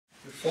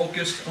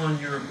focused on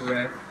your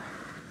breath.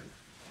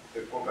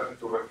 Enfócate en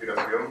tu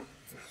respiración.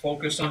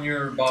 Focused on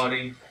your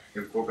body.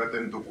 Enfócate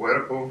en tu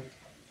cuerpo.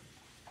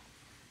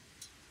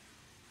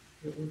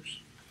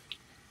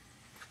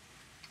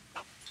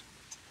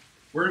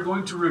 We're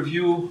going to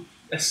review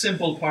a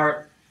simple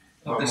part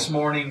of this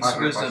morning's Vamos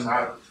a wisdom.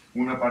 repasar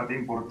una parte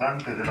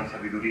importante de la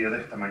sabiduría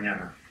de esta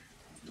mañana.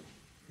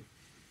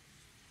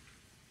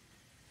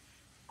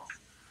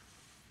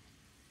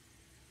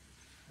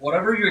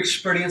 Whatever you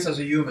experience as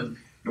a human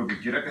Lo que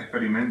quiera que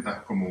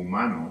experimentas como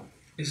humano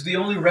is the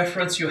only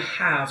reference you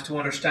have to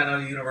understand how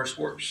the universe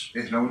works.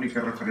 es la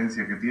única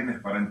referencia que tienes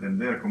para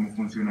entender cómo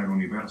funciona el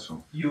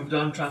universo. You've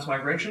done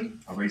transmigration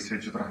Habéis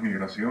hecho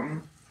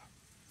transmigración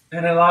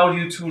and allowed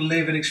you to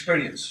live an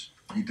experience.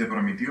 y te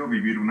permitió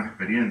vivir una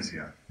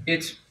experiencia.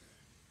 It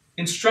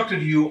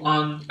instructed you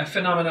on a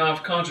phenomena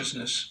of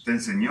consciousness Te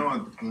enseñó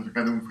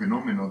acerca de un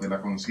fenómeno de la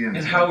and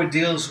conciencia how it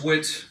deals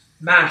with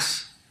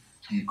mass,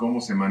 y cómo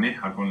se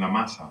maneja con la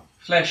masa,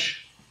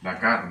 flesh. la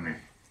carne.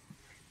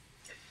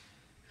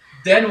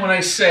 Then when I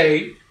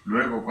say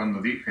Luego,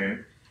 cuando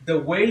dije the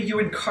way you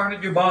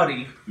incarnate your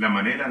body, la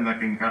manera en la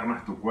que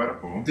encarnas tu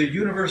cuerpo, the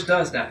universe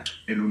does that.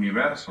 el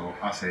universo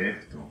hace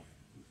esto.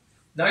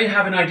 Now you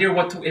have an idea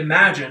what to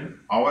imagine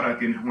Ahora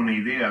tienes una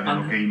idea de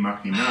lo que how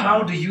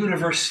imaginar, the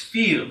universe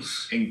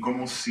feels en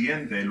cómo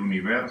siente el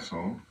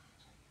universo,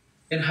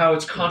 and how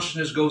its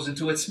consciousness goes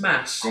into its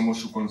mass. cómo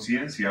su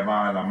conciencia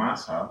va a la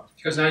masa,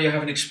 Because now you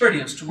have an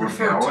experience to porque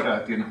refer to.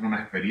 ahora tienes una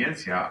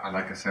experiencia a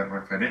la que hacer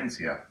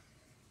referencia.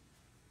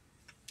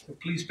 So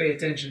please pay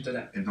attention to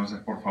that. Entonces,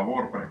 por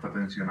favor, presta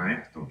atención a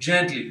esto,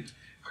 Gently,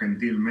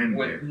 gentilmente,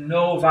 with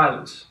no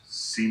violence.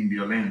 sin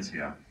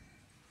violencia.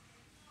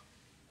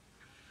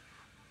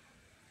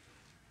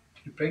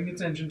 You're paying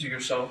attention to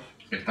yourself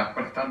Estás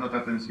prestándote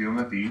atención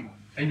a ti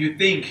and you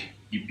think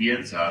y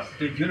piensas,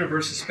 the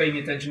universe is paying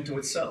attention to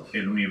itself.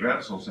 el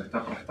universo se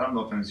está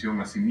prestando atención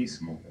a sí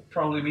mismo. It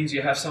probably means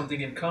you have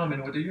something in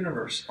common with the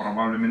universe,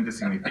 Probablemente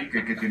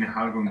signifique que tienes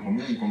algo en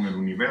común con el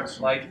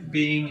universo, like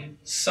being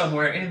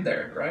somewhere in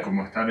there, right?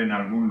 como estar en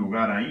algún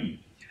lugar ahí.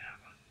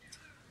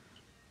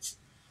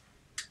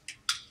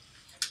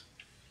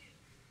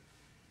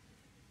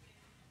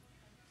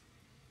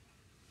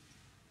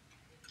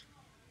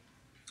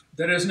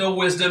 There is no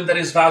wisdom that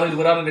is valid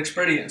without an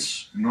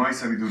experience. No hay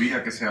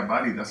sabiduría que sea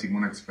válida sin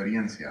una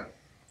experiencia.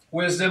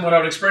 Wisdom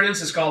without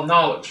experience is called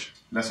knowledge.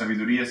 La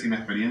sabiduría sin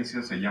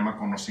experiencia se llama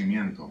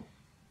conocimiento.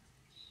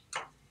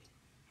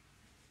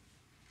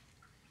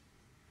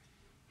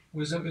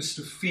 Wisdom is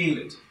to feel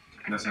it.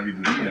 La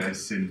sabiduría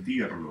es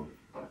sentirlo.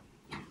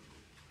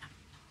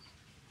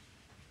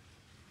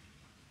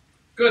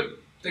 Good.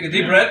 Take a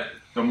deep breath.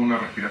 Toma una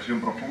respiración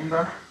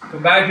profunda.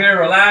 Come back here,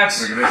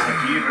 relax.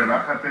 Regresa aquí,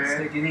 relájate.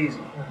 Take it easy.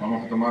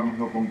 Vamos a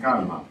tomárnoslo con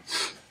calma.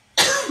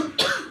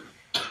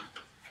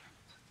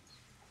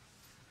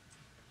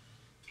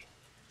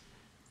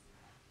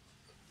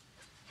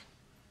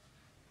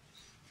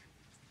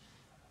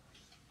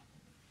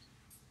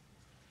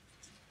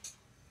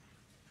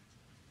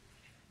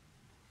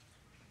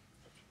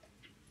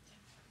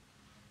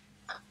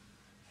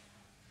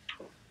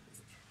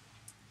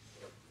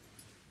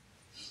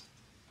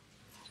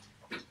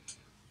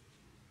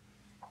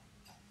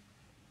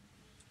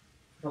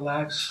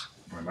 Relax.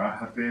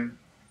 Relájate.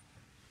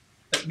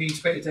 That means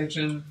pay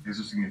attention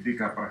Eso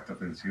significa presta to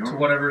atención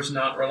whatever's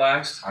not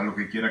relaxed. a lo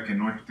que quiera que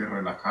no esté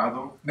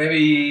relajado.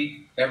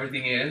 Maybe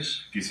everything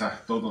is.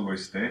 Quizás todo lo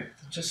esté.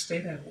 Just stay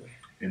that way.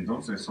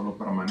 Entonces solo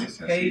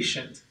permanece así,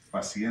 Patient,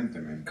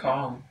 pacientemente,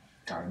 calm.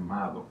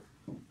 calmado.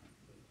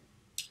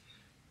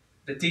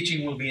 The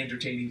teaching will be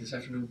entertaining this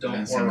afternoon. La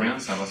Don't worry.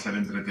 enseñanza va a ser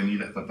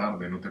entretenida esta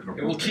tarde, no te It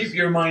will keep preocupes.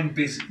 your mind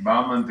busy. Va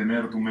a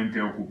mantener tu mente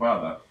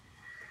ocupada.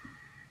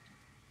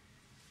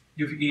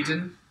 You've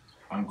eaten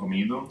Han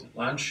comido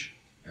lunch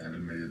en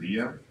el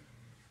mediodía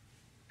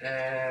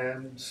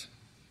and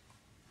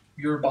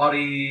your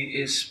body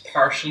is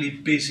partially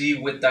busy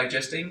with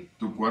digesting.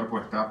 tu cuerpo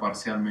está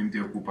parcialmente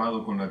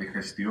ocupado con la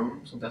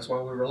digestión. So that's why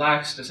we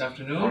relax this Por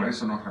afternoon.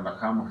 eso nos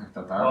relajamos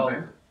esta tarde.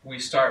 Well, we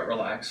start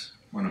relaxed.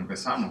 Bueno,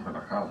 empezamos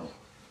relajados.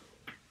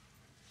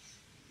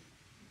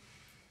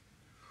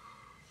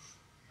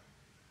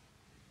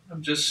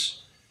 I'm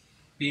just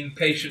being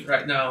patient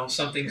right now.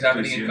 Something's Estoy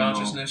happening in siendo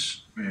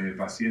consciousness.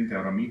 Paciente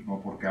ahora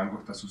mismo porque algo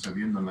está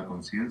sucediendo en la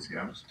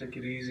conciencia. Just take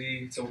it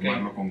easy. It's okay.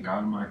 Tomarlo con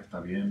calma, está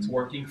bien, It's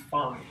working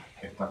fine.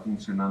 está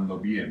funcionando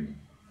bien.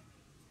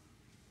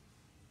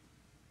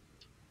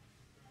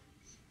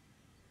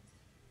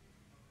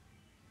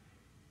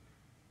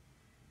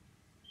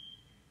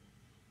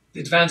 The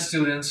advanced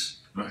students,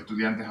 Los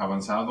estudiantes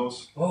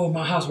avanzados, oh,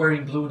 Maha's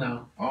wearing blue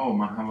now. oh,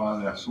 Maha va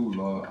de azul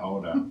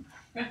ahora,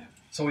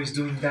 So he's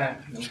doing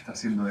that. You know. está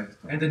haciendo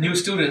esto. And the new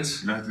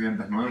students, Los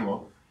estudiantes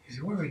nuevos,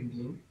 he's wearing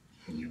blue.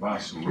 lleva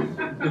azul.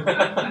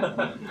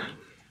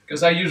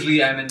 Because I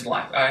usually am in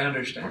black. I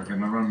understand. Porque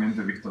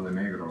normalmente visto de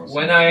negro.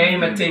 When I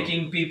aim at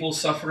taking people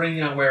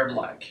suffering, I wear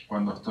black.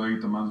 Cuando estoy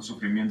tomando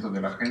sufrimiento de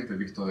la gente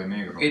visto de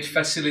negro. It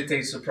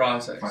facilitates the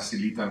process.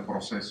 Facilita el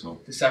proceso.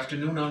 This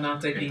afternoon, I'm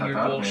not taking Esta your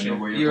tarde bullshit. no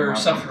voy a You're tomar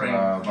suffering.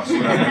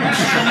 basura.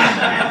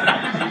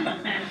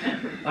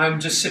 I'm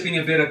just sipping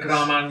a bit of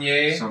Grand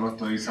Marnier. Solo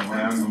estoy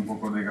saboreando un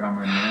poco de Grand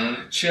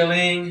Marnier,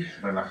 Chilling.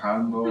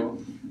 relajando,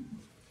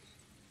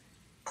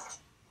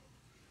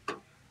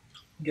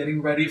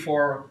 Getting ready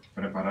for a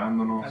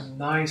preparándonos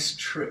nice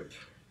trip.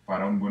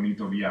 para un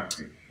bonito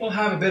viaje. We'll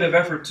have a bit of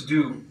effort to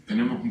do.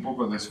 Tenemos un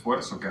poco de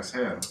esfuerzo que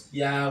hacer.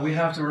 Yeah, we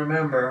have to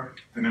remember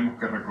Tenemos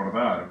que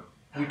recordar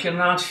we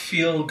cannot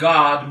feel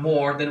God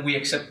more than we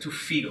accept to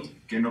feel.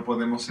 que no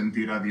podemos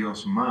sentir a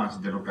Dios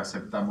más de lo que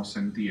aceptamos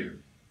sentir.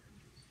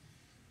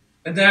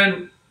 And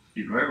then,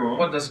 Y luego,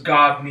 what does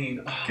God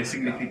mean? Oh, ¿qué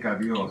significa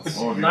Dios? This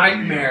Oh, Dios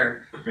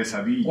nightmare. mío.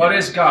 Pesadilla. What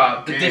is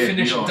God? The ¿Qué es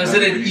definition. Dios? Does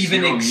La it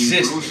even definición,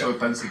 exist? incluso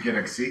tan siquiera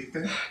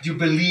existe. Do you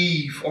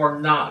believe or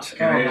not? Oh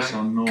 ¿Crees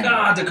o no? my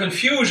God, the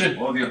confusion.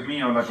 Oh, Dios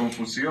mío, la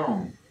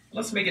confusión.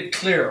 Let's make it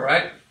clear,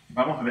 right?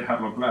 Vamos a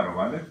dejarlo claro,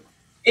 ¿vale?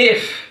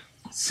 If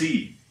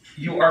Sí.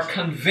 you are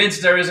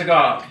convinced there is a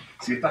God,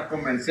 Si estás that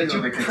convencido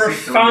you de que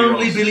existe un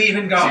profoundly Dios, believe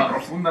in si God,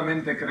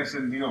 profundamente crees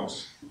en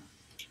Dios,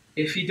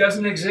 if He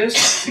doesn't exist,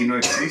 si no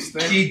existe,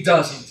 He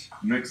doesn't.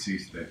 no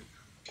existe.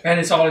 And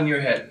it's all in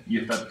your head. Y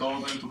está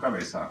todo en tu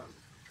cabeza.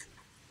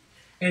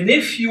 And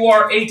if you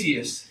are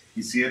atheist,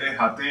 Y si eres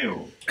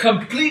ateo,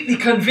 completely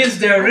convinced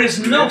there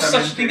is no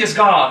such thing as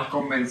God,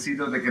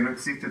 convencido de que no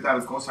existe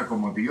tal cosa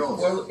como Dios,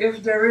 well,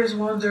 if there is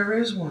one, there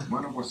is one.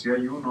 bueno, pues si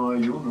hay uno,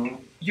 hay uno.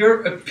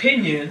 Your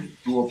opinion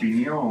Tu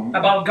opinión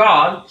about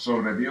God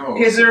sobre Dios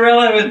is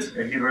irrelevant.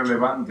 es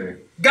irrelevante.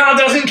 God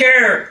doesn't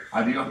care.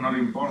 A Dios no le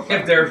importa.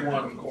 If there's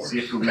one, of course. Si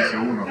es que hubiese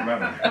uno,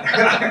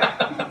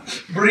 claro.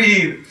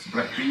 Breathe.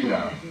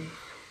 Respira.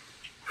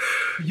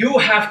 You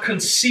have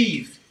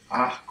conceived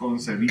Has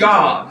concebido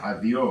God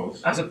a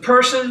Dios as a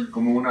person,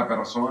 como una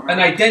persona, an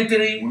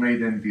identity, una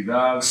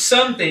identidad,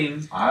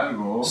 something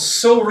algo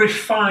so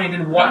refined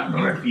in what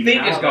tan you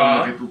think is refinado en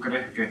lo que God tú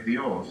crees que es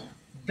Dios,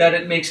 that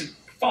it makes it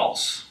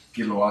false.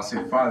 que lo hace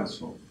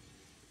falso.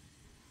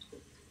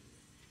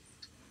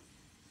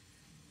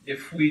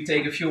 If we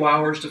take a few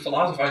hours to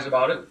philosophize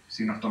about it,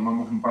 Si nos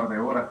tomamos un par de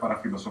horas para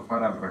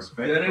filosofar al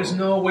there is respecto,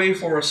 no way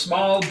for a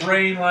small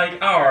brain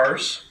like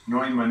ours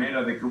no hay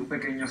manera de que un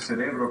pequeño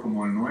cerebro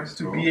como el to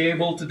nuestro be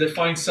able to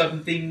define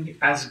something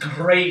as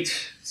great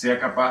sea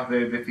capaz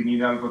de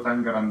definir algo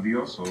tan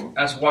grandioso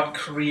as what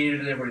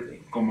created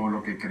everything. como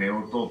lo que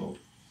creó todo.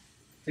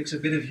 It takes a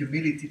bit of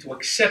humility to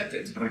accept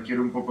it.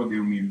 Requiere un poco de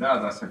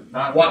humildad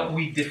aceptar What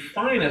we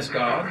define as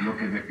God lo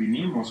que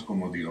definimos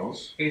como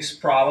Dios is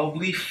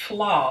probably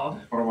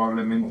flawed,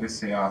 probablemente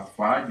sea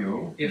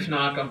fallo, if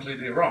not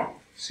completely wrong.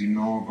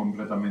 sino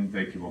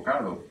completamente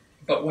equivocado.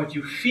 But what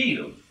you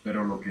feel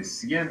Pero lo que of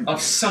sientes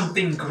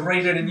something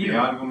greater than de you,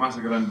 algo más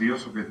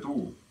grandioso que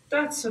tú,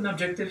 that's an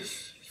objective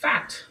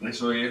fact.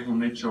 eso es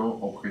un hecho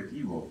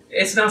objetivo.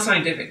 It's not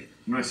scientific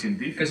No es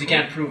científico because you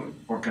can't prove it.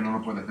 porque no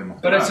lo puedes But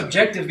demostrar. it's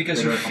subjective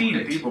because Pero you es feel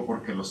it. objetivo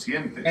porque lo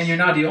sientes. And you're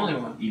not the only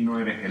one. Y no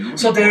eres el único.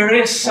 So there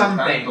is Por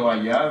something. tanto,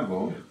 hay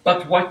algo,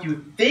 But what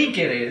you think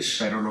it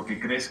pero lo que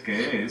crees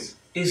que es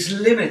is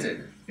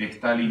limited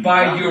está by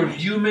limitado your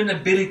human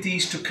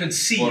abilities to por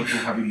conceive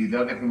tus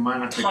habilidades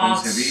humanas de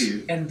thoughts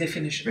concebir and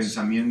definitions.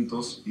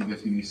 pensamientos y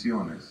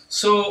definiciones.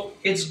 So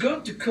it's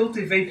good to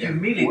cultivate Es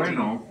humility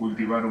bueno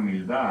cultivar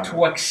humildad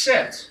to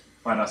accept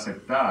para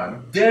aceptar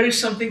there is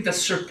something that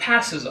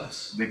surpasses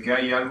us, de que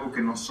hay algo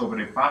que nos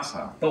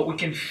sobrepasa, but we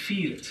can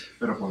feel it.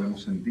 pero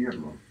podemos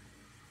sentirlo.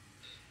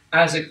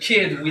 As a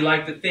kid, we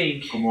like to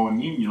think, Como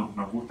niños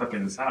nos gusta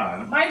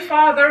pensar, my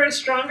father is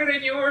stronger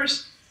than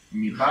yours.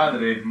 mi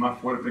padre es más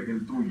fuerte que el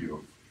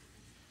tuyo,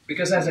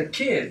 Because as a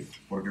kid,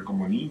 porque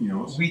como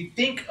niños we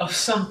think of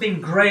something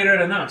greater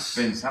than us.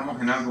 pensamos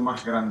en algo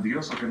más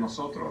grandioso que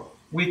nosotros.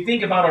 We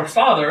think about our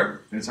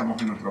father,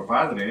 Pensamos en nuestro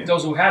padre,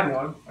 those who had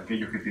one.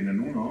 aquellos que tienen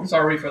uno,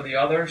 Sorry for the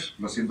others,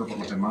 lo siento por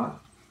los demás,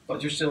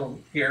 but you're still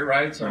here,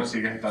 right? So, pero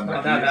sigues estando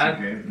not aquí, that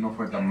así que no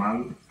fue tan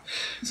mal.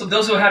 so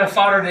those who had a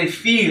father, they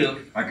feel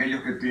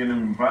Aquellos que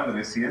tienen un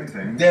padre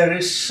sienten there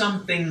is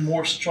something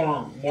more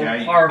strong, que more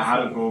hay powerful.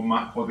 algo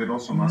más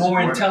poderoso, más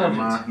more fuerte, intelligent.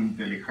 más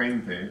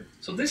inteligente.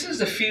 So this is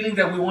the feeling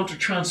that we want to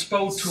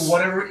transpose to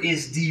whatever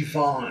is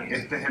divine.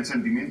 Este es el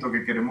sentimiento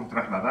que queremos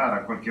trasladar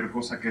a cualquier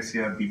cosa que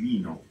sea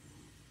divino.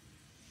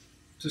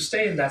 To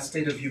stay in that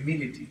state of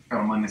humility.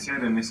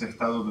 Permanecer en ese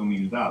estado de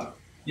humildad.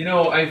 You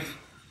know, I've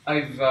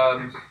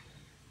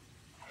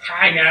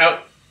hang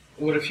out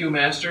with a few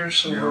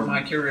masters over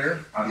my career,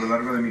 A lo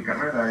largo de mi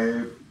carrera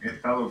he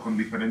estado con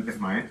diferentes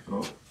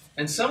maestros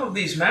and some of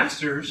these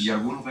masters y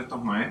algunos de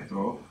estos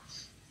maestros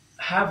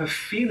have a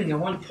feeling at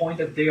one point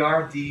that they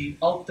are the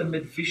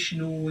ultimate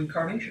Vishnu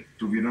incarnation.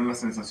 tuvieron la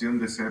sensación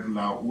de ser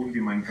la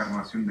última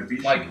encarnación de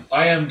Vishnu. Like,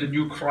 I am the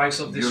new Christ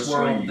of this Yo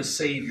soy world, the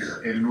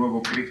Savior. el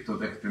nuevo Cristo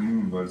de este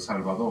mundo, el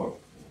Salvador.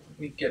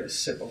 We get a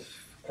sip of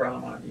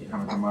Brahman.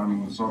 Déjame tomarme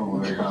un sorbo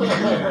de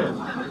Gabriel.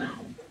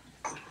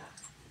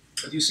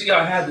 But you see,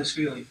 I had this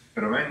feeling.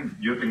 Pero ven,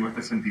 yo tengo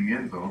este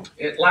sentimiento.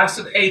 It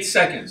lasted 8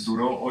 seconds.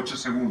 Duró 8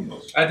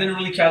 segundos. I didn't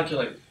really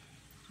calculate.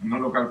 No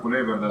lo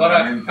calculé But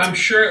verdaderamente. I'm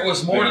sure it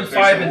was more Pero than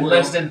estoy 5 and seguro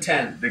less than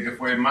 10. de que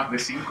fue más de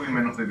 5 y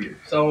menos de 10.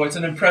 So it's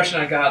an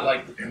impression I got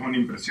like Es una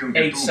impresión que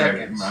 8 tuve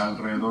seconds.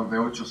 alrededor de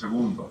 8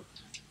 segundos.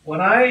 when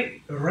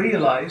I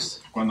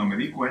realized Cuando me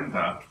di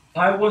cuenta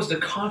I was the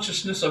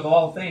consciousness of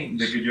all de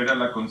things, que yo era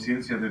la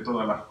conciencia de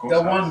todas las the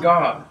one cosas,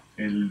 God,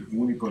 el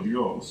único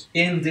Dios,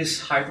 in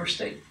this hyper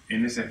state.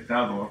 en ese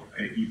estado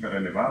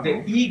hiperelevado,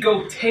 The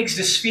ego takes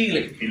this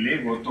feeling el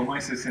ego toma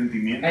ese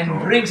sentimiento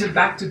and brings it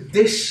back to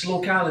this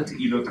locality.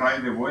 y lo trae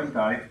de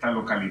vuelta a esta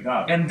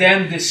localidad. And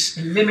then this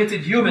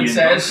limited human Y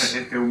entonces says,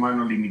 este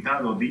humano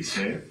limitado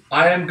dice,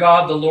 I am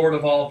God, the Lord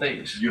of all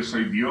things. yo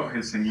soy Dios,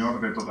 el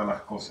Señor de todas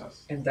las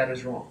cosas. And that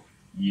is wrong.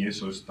 Y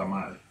eso está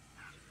mal.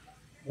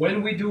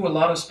 When we do a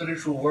lot of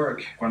spiritual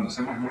work, Cuando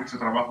hacemos mucho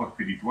trabajo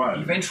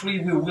espiritual, eventually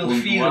we will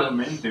feel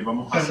puntualmente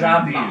vamos a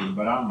Brahma. sentir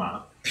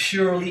Brahma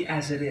purely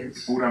as it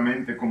is.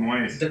 puramente como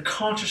es, The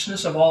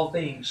consciousness of all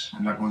things.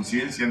 la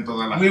conciencia en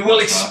todas las We will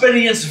cosas.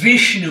 experience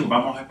Vishnu,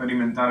 Vamos a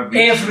experimentar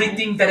Vishnu,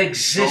 everything that todo lo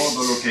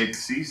exists que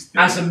existe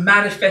as a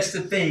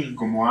manifested thing.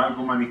 como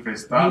algo We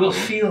manifestado, will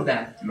feel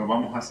that. lo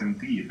vamos a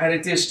sentir. And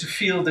it is to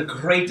feel the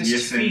Y greatest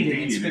es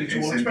feeling in sentir el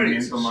spiritual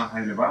experiences. sentimiento más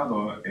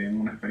elevado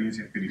en una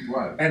experiencia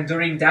espiritual. And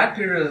during that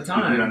period of Y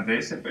time, durante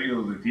ese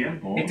periodo de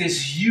tiempo, it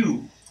is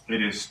you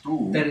eres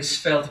tú that is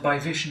felt by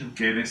Vishnu,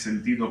 que eres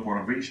sentido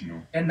por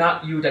Vishnu and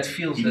not you that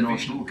feels y the no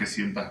Vishnu. tú que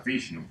sientas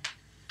Vishnu.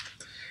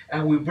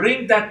 And we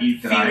bring that Y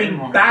feeling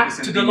traemos back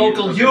este to the sentimiento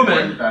local de human,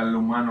 vuelta al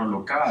humano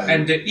local,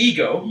 and the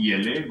ego, y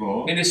el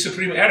ego, in his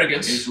supreme en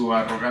arrogance, su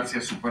arrogancia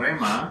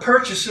suprema,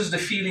 purchases the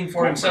feeling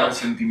for compra el himself.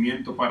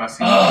 sentimiento para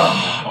sí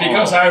Ah, mismo.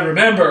 because I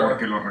remember,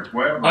 Porque lo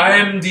recuerdo. I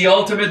am the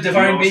ultimate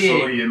divine Yo being.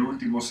 soy el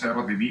último ser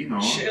divino.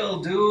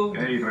 Chill, dude.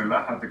 Hey,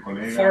 relájate, For a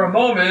colega.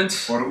 moment,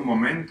 Por un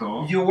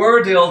momento, you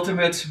were the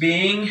ultimate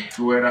being.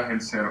 tú eras el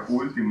ser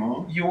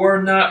último, You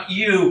were not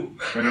you.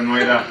 pero no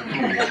eras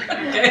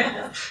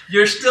tú.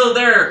 You're still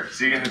there.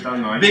 Sigues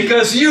estando ahí.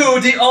 Because you,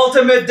 the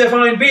ultimate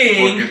divine Porque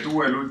being,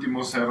 tú, el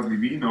último ser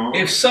divino,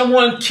 if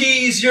someone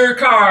keys your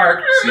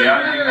car, si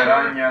alguien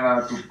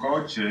araña tu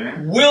coche,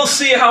 we'll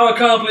see how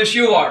accomplished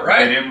you are,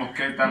 right? veremos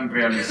qué tan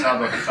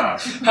realizado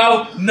estás.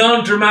 How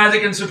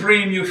non-dramatic and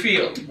supreme you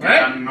feel, Qué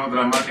right? tan no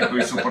dramático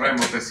y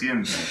supremo te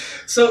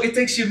sientes. So it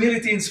takes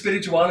humility and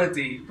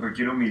spirituality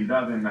Requiere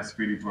humildad en la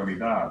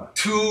espiritualidad.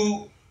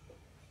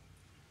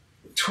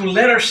 to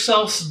let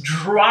ourselves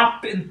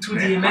drop into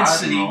the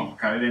immensity Dejarnos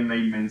caer en la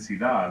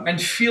inmensidad and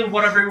feel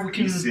whatever we y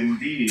can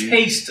sentir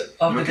taste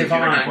of lo the que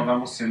quiera que divine,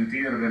 podamos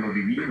sentir de lo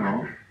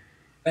divino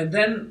and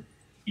then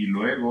y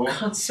luego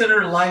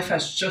consider life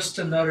as just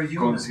another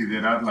human.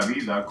 considerar la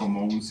vida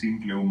como un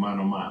simple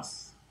humano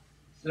más.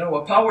 You know,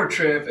 a power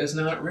trip is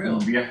not real.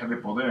 Un viaje de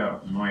poder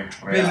no es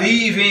real.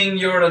 Believing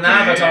you're an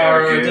Creer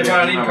avatar or que a eres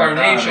divine un avatar,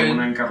 una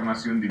incarnation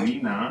encarnación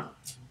divina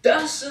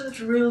doesn't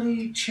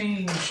really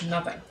change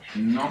nothing.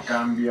 no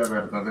cambia You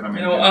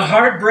verdaderamente. know, a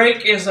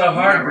heartbreak is a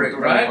Una heartbreak,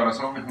 ruptura de right?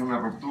 corazón es una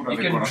ruptura You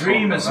de can corazón,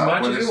 dream as ¿verdad? much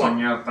as Puedes you want.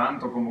 soñar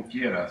tanto como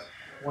quieras.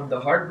 When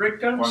the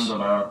heartbreak comes, Cuando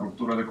la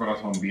ruptura de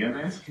corazón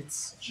viene,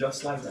 it's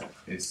just like that.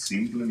 es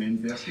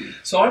simplemente así.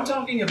 So I'm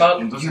talking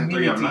about Entonces estoy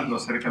humility hablando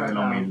acerca de right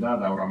la now,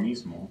 humildad ahora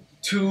mismo,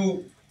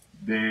 to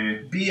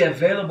de be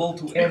available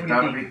to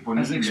estar everything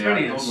as an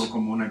disponible a todo experience,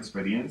 como una and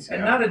experiencia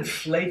not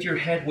inflate your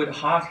head with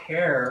hot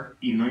hair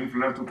y no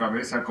inflar tu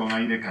cabeza con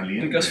aire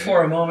caliente, because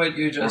for a moment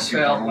you just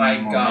porque por felt un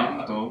like God.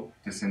 momento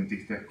te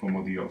sentiste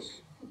como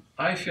Dios.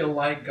 I feel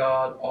like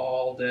God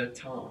all the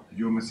time.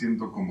 Yo me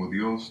siento como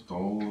Dios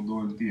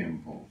todo el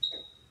tiempo.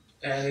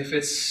 And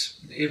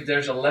if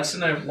there's a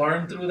lesson I've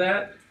learned through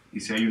that, Y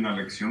si hay una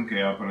lección que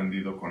he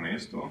aprendido con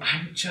esto,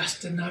 I'm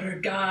just another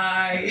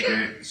guy.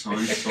 que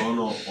soy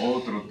solo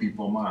otro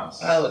tipo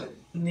más. I'll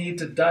need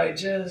to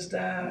digest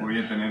that. Voy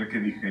a tener que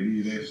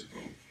digerir esto.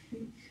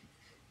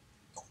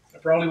 I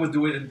probably would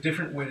do it in a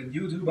different way than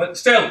you do, but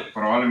still.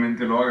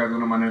 Probablemente lo haga de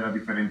una manera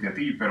diferente a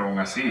ti, pero aún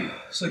así,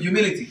 So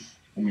humility,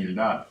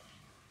 humildad.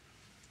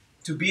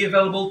 to be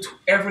available to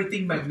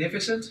everything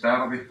magnificent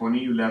Estar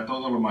disponible a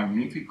todo lo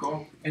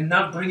magnífico and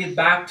not bring it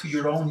back to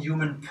your own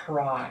human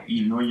pride.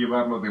 y no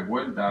llevarlo de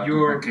vuelta a tu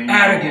Your pequeño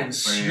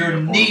arrogance, your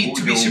need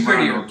to be orgullo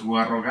superior. humano, tu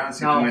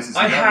arrogancia, Now, tu I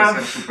necesidad have-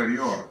 de ser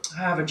superior. I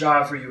have a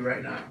job for you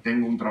right now.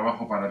 Tengo un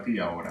trabajo para ti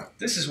ahora.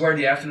 This is where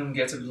the afternoon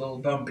gets a little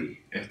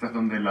bumpy. Esta es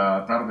donde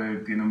la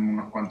tarde tiene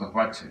unos cuantos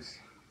baches.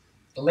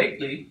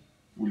 Lately,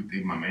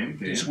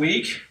 Últimamente, this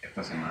week,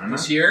 esta semana,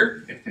 this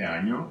year, este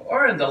año,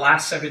 or in the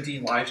last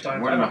 17 lifetimes, I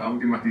bueno, don't las know.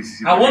 últimas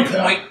 17 At one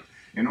vidas, point,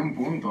 en un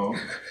punto,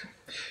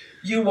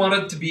 you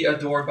wanted to be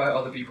adored by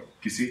other people.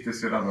 quisiste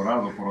ser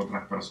adorado por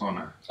otras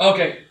personas.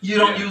 Okay, you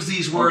don't Yeah. use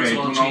these words, Ok,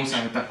 Lord tú no Jesus.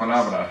 usas estas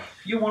palabras.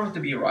 You wanted to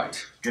be right.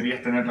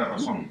 Querías tener la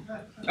razón.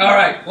 All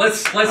right,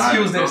 let's Ah,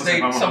 use this. entonces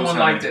vamos a Someone usar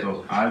liked it.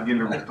 esto. A alguien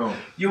le gustó.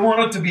 You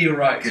wanted to be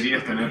right,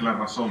 Querías tener la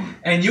razón.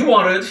 and you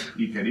wanted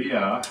Y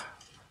quería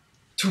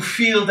to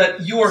feel that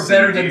you are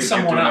better than sentir que tú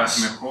someone eres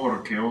else.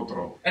 mejor que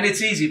otro. And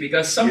it's easy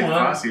because Y es someone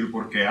fácil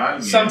porque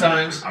alguien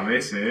sometimes a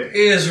veces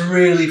is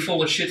really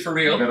full of shit for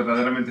real.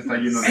 verdaderamente está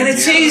lleno de And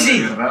it's mierda, easy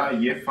de verdad,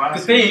 y es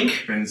fácil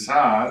think,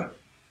 pensar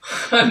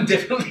I'm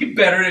definitely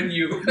better than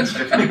you.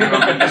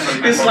 definitivamente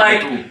soy It's mejor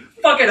like que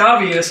tú. fucking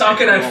obvious. How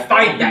can I Como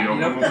fight that? obvio, You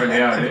know? ¿cómo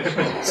pelear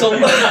eso? So,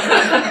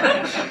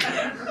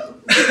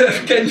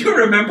 can you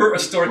remember a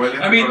story? ¿Puedes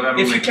I mean, recordar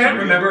if una you can't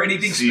historia? remember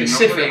anything Si no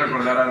specific, puedes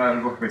recordar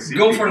algo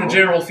específico, go for the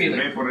general feeling.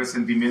 ve por el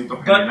sentimiento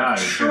But general,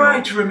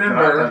 try to pero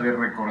remember trata de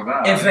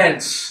recordar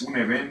events un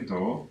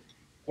evento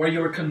where you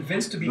were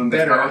convinced to be donde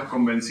estabas better,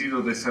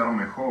 convencido de ser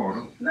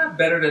mejor, not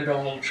better than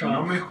Donald no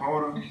Trump.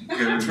 mejor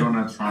que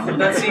Donald Trump.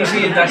 That's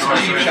easy and that's No, a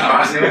eso cheap es shot.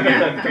 fácil y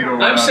es un tiro I'm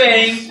barato.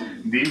 saying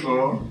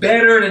Digo,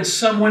 better than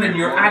someone in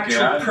your mejor que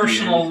actual alguien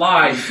personal en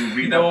life, tu you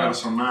vida know,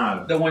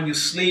 personal, the one you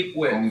sleep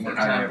with, con, for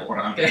example,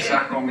 okay?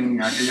 quizás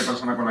con aquella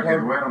persona con la que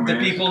Or duermes, the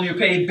people you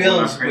pay con la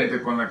bills gente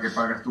with. con la que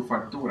pagas tus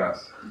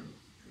facturas.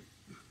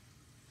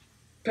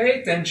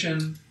 Pay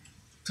attention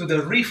to the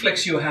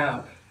reflex you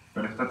have,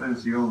 Presta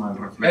atención al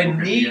a reflejo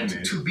que need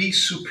tienes, to be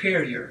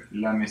superior.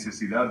 la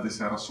necesidad de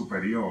ser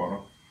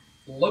superior.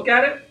 Look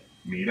at it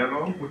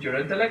Míralo with your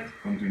intellect,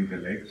 con tu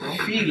intelecto,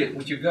 feel it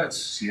with your guts.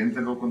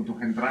 siéntelo con tus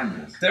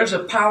entrañas. There's a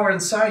power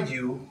inside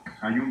you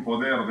Hay un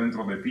poder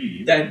dentro de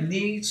ti that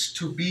needs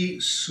to be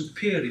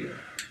superior.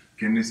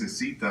 que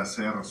necesita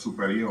ser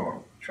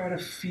superior. Try to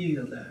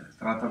feel that.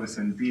 Trata de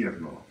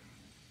sentirlo.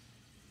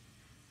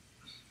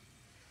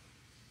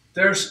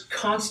 There's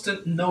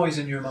constant noise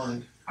in your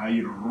mind.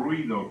 Hay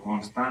ruido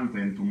constante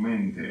en tu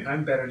mente.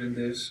 I'm better than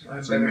this.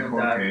 I'm Soy better than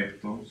mejor que that.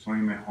 esto, soy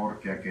mejor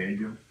que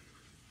aquello.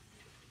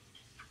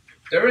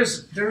 There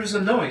is a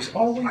noise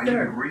always Hay un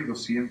there. ruido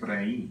siempre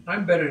ahí.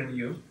 I'm better than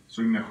you.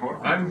 Soy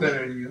mejor que I'm tú.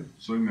 better than you.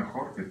 Soy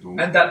mejor que tú.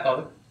 And that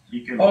other.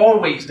 Y que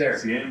Always there.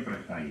 siempre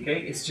está ahí.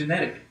 Okay? It's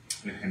genetic.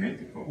 Es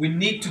genético. We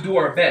need to do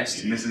our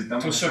best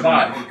Necesitamos to hacer lo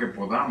survive. mejor que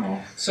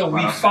podamos So we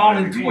para fall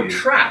into a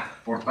sobrevivir. trap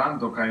Por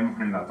tanto, caemos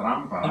en la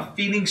trampa of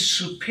feeling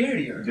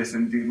superior. de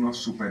sentirnos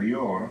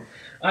superior.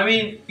 I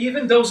mean,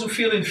 even those who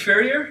feel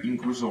inferior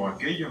Incluso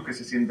aquellos que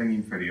se sienten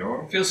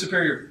inferior feel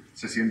superior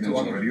se sienten to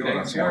others. superior Okay?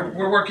 So hacia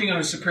we're otros. working on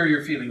a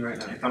superior feeling right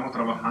now. Estamos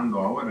trabajando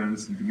ahora en el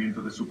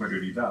sentimiento de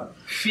superioridad.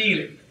 Feel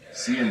it.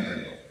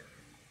 Siéntelo.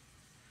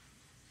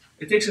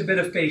 It takes a bit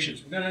of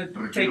patience. We're going to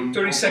Requiere take un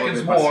 30 poco seconds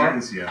de more.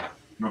 paciencia.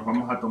 Nos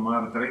vamos a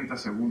tomar 30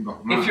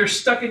 segundos más. If you're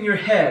stuck in your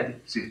head,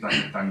 Si estás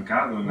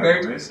estancado en la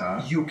where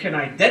cabeza, you can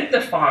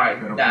identify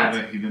pero that,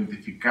 puedes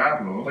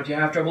identificarlo, but you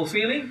have trouble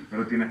feeling,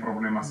 pero tienes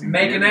problemas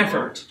make an sintiéndolo,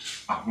 effort.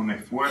 haz un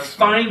esfuerzo,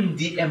 Find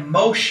the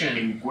emotion.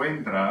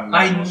 encuentra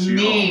la I emoción.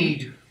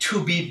 need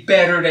to be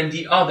better than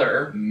the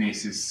other,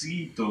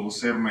 Necesito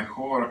ser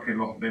mejor que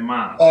los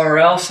demás, or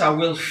else I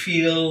will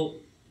feel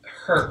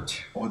hurt.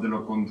 o de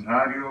lo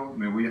contrario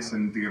me voy a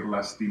sentir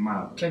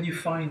lastimado. Can you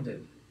find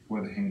it?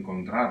 Puedes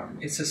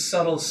encontrarlo. It's a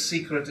subtle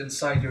secret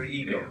inside your Es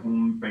ego.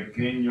 un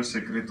pequeño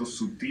secreto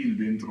sutil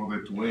dentro de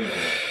tu ego.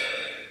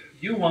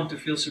 You want to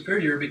feel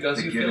superior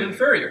because Te you feel quieres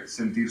inferior.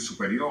 sentir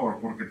superior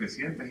porque te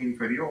sientes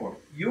inferior.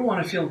 You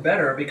want to feel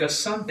better because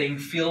something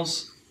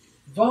feels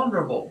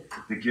vulnerable.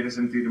 Te quieres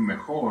sentir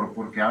mejor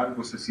porque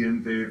algo se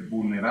siente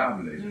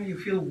vulnerable. You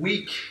feel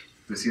weak.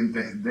 Te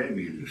sientes You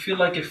débil. feel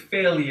like a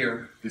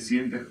failure. Te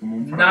sientes como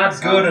un Not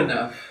fracasado. good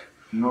enough.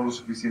 No lo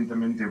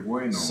suficientemente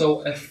bueno.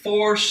 So a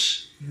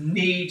force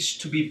needs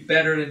to be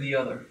better than the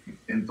other.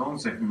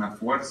 Entonces una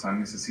fuerza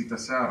necesita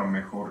ser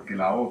mejor que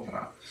la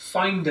otra.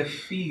 Find the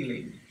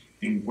feeling.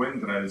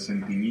 Encuentra el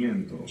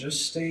sentimiento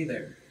Just stay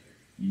there.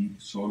 y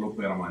solo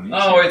permanece.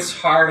 Oh, it's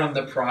hard on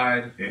the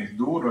pride. Es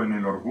duro en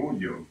el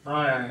orgullo.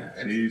 Oh, yeah,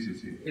 yeah. Sí, sí,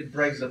 sí. It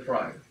breaks the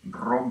pride.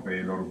 Rompe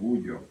el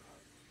orgullo.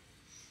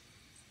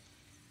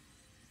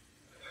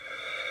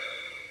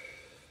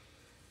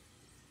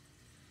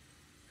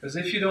 Because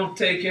if you don't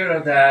take care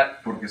of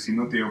that, Porque si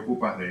no te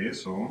ocupas de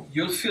eso,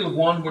 you'll feel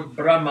one with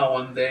Brahma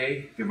one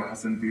day, te vas a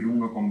sentir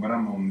uno con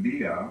Brahma un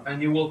día and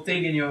you will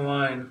think in your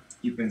mind,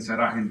 y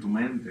pensarás en tu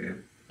mente,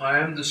 I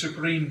am the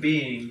supreme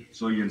being,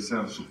 soy el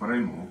ser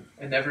supremo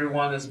and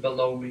everyone is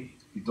below me.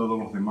 y todos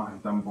los demás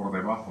están por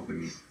debajo de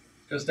mí.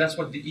 Because that's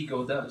what the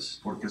ego does.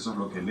 Porque eso es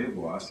lo que el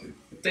ego hace.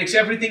 It takes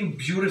everything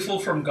beautiful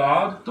from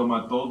God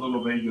Toma todo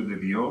lo bello de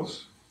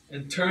Dios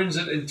and turns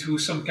it into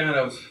some kind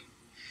of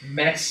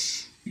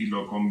mess. y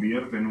lo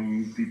convierte en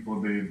un tipo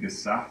de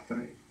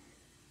desastre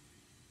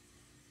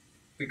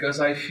Because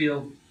I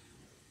feel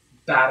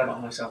bad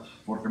about myself.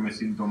 porque me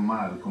siento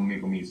mal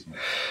conmigo mismo.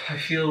 I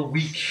feel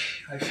weak.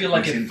 I feel Me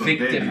like a siento débil,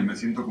 victim. me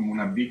siento como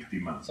una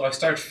víctima. So I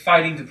start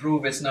fighting to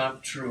prove it's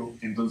not true.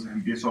 Entonces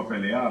empiezo a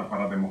pelear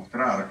para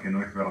demostrar que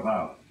no es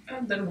verdad.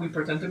 And then we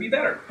pretend to be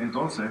better.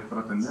 Entonces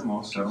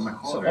pretendemos ser So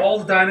mejores. all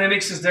the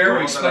dynamics is there. Toda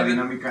la Explained it.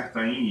 dinámica está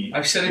ahí.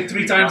 I've said it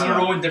 3 times in a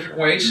row in different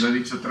ways. Lo he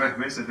dicho 3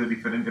 veces de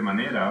diferente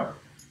manera.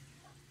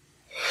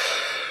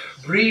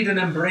 Breathe and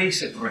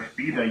embrace it.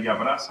 Respira y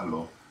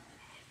abrázalo.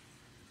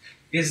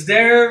 Is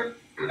there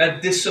a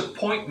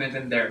disappointment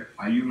in there?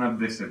 Hay una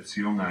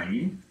decepción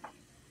ahí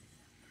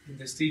In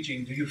this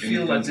teaching, do you en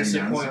feel esta that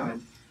enseñanza.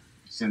 disappointment?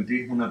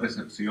 ¿Sentís una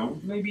decepción?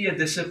 Maybe a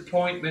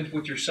disappointment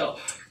with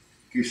yourself.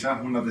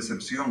 Quizás una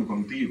decepción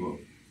contigo.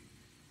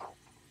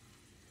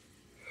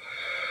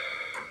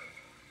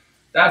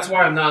 That's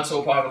why I'm not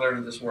so popular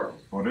in this world.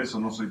 Por eso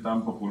no soy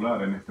tan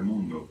popular en este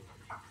mundo.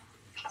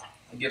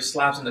 I give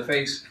slaps in the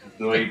face.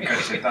 Doy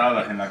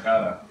cachetadas en la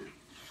cara.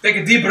 Take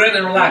a deep breath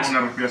and relax. Toma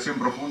una respiración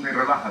profunda y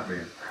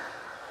relájate.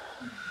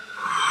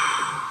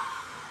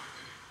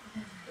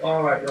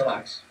 All right,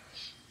 relax.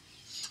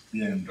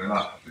 Bien,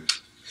 relájate.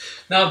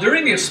 Now,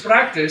 during this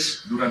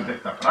practice, Durante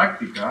esta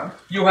práctica,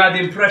 you had the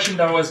impression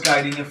that I was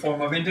guiding a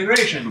form of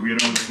integration.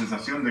 tuvieron la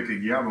sensación de que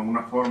guiaba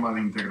una forma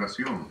de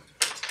integración.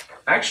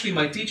 Actually,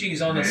 my teaching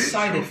is on a De hecho,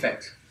 side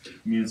effect.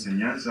 Mi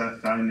enseñanza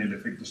está en el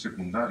efecto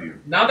secundario.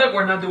 Now that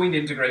we're not doing the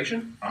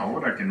integration,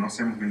 Ahora que no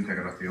hacemos la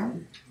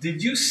integración,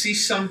 did you see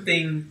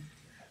something?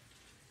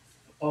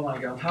 Oh my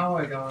God, how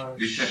I gotta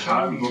 ¿viste show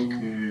algo you?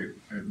 que...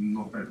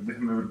 no,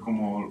 déjeme ver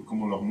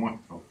cómo lo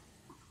muestro.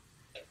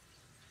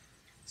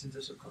 It's in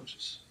the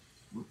subconscious.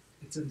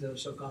 It's in the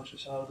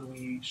subconscious. How do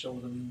we show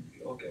them?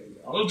 Okay,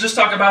 I'll just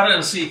talk about it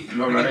and see.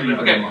 Lo hablaremos,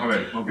 Okay. vamos a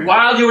ver. Okay.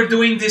 While you were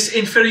doing this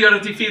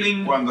inferiority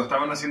feeling Cuando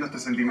estaban haciendo este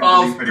sentimiento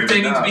de of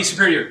pretending to inferioridad, be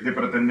superior. de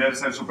pretender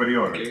ser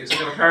superior, Okay, it's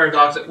like a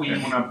paradox that we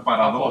es una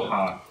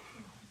paradoja.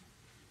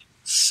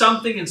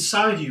 something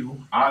inside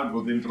you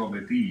Algo dentro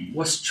de ti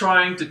was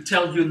trying to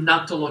tell you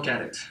not to look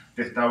at it.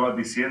 te estaba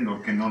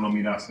diciendo que no lo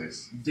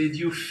mirases. Did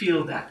you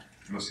feel that?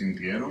 ¿Lo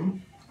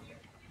sintieron?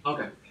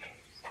 Okay.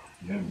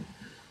 Bien.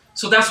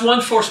 So that's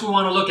one force we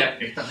want to look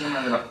at. Esta es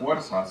una de las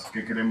fuerzas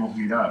que queremos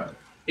mirar.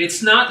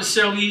 It's not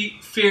necessarily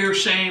fear,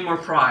 shame, or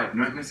pride.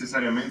 No es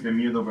necesariamente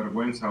miedo,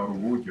 vergüenza,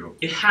 orgullo.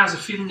 It has a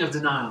feeling of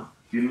denial.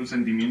 Tiene un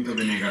sentimiento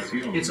de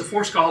negación. It's a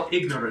force called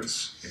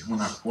ignorance. Es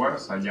una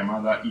fuerza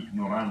llamada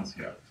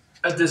ignorancia.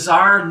 A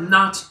desire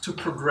not to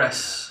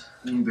progress.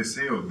 Un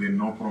deseo de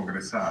no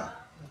progresar.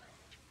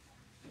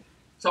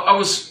 So I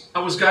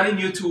was guiding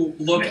you to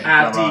look Les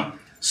at estaba the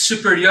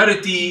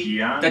superiority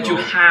that you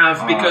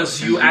have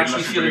because you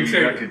actually feel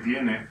inferior. Que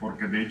tienes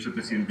porque de hecho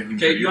te sientes inferior.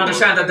 Okay, you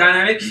understand that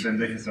dynamic?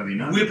 ¿Entendés esa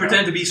dinámica? We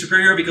pretend to be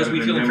superior because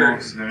we feel inferior.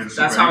 Pretendemos ser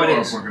That's how it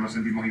superior is. porque nos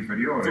sentimos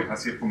inferiores.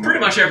 Así es como Pretty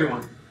much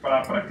everyone.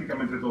 para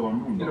prácticamente todo el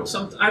mundo. You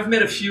know, I've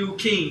met a few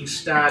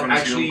kings that Conocido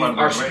actually un par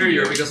de are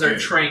superior reyes because they're que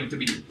trained to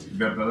be.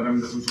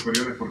 verdaderamente son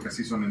superiores porque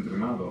así son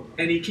entrenados.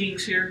 Any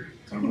kings here?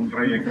 ¿Algún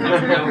rey aquí?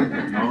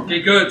 No. ¿No?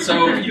 Okay, good.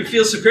 So you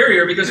feel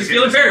superior because Te you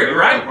feel sientes inferior, superior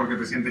right? porque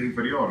te sientes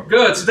inferior.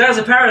 Good. So that's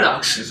a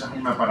paradox. Esa es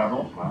una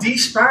paradoja.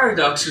 These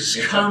paradoxes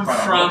Estas come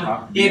paradojas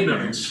from vienen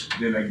ignorance.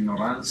 de la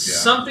ignorancia.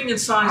 Something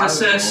inside that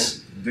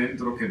says, Algo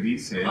dentro que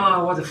dice,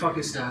 "Oh, what the fuck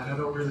is that? I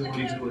don't really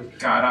want to do it."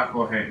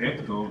 carajo es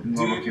esto,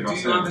 no lo quiero Do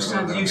hacer. you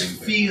understand? Do you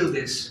verdaderamente. feel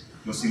this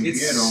Lo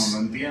sintieron, lo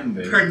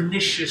entiendes.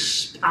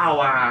 pernicious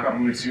power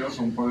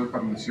Pernicioso, un poder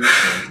pernicioso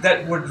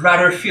that would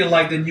rather feel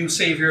like the new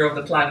savior of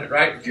the planet,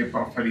 right? que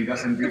preferirá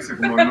sentirse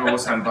como el nuevo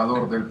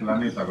salvador del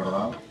planeta,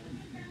 ¿verdad?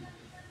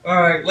 All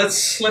right, let's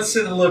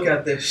sit and look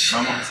at this.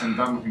 Vamos a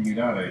sentarnos y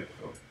mirar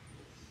esto.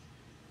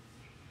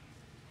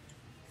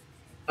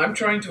 I'm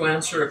trying to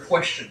answer a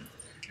question.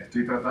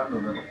 Estoy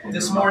tratando de responder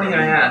This una morning I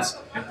pregunta. asked.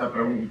 Esta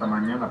pregunta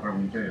mañana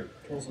pregunté.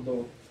 Close the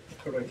door.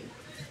 Correctly.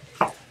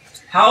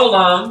 How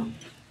long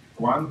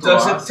 ¿Cuánto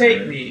does it hace-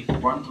 take me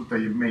 ¿Cuánto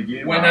me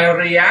lleva when I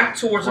react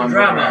towards a cuando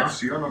drama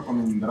reacciono con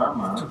un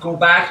drama to go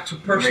back to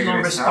personal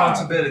regresar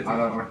responsibility? a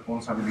la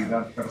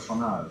responsabilidad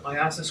personal? I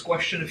asked this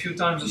question a few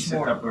times this Hice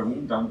esta morning,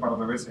 pregunta un par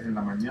de veces en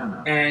la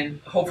mañana and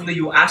hopefully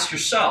you ask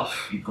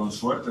yourself, y con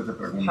suerte te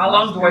preguntas how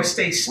long do I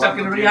stay stuck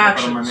in ¿cuánto tiempo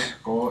reactions?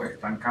 permanezco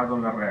estancado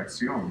en la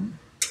reacción?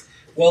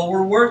 Well,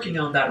 we're working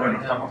on that Bueno,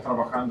 right estamos now.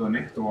 trabajando en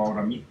esto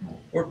ahora mismo.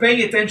 We're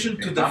paying attention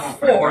to the Estamos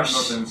prestando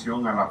force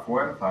atención a la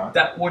fuerza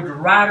that would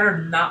rather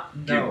not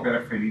que know.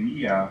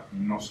 preferiría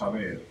no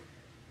saber.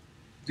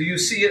 Do you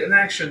see it in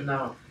action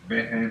now?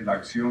 Ves la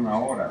acción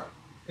ahora,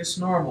 It's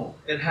normal.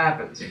 It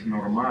happens. es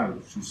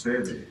normal,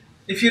 sucede.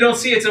 If you don't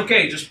see it, it's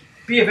okay. Just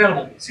be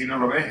available Si no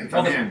lo ves, está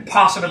for the bien.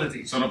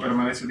 possibilities. Solo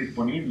permanece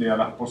disponible a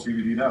las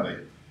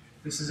posibilidades.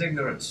 This is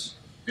ignorance.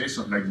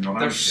 Eso es la There's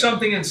ignorancia.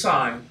 something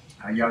inside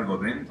Hay algo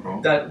dentro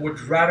that would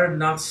rather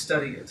not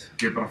study it.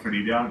 que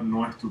preferiría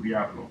no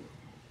estudiarlo.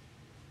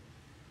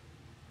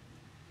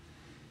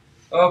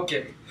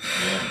 Okay.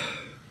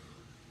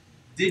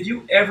 Did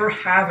you ever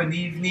have an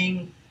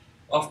evening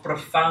of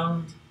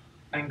profound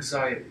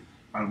anxiety?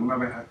 ¿Alguna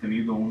vez has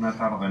tenido una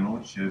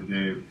tarde-noche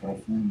de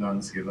profunda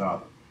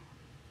ansiedad?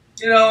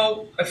 You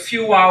know, a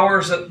few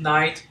hours at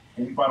night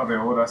Un par de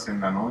horas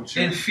en la noche,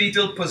 in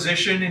fetal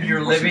position in en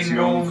your living posición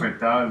room,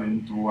 fetal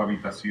en tu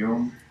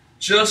habitación,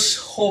 just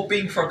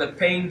hoping for the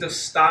pain to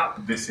stop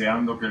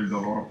deseando que el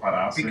dolor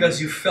parase because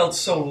you felt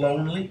so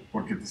lonely?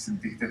 porque te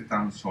sentiste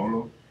tan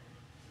solo.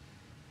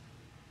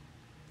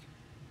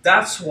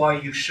 That's why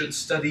you should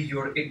study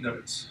your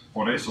ignorance.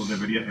 Por eso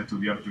deberías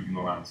estudiar tu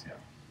ignorancia.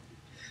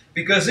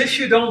 Because if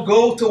you don't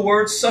go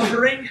towards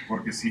suffering,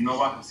 Porque si no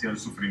vas hacia el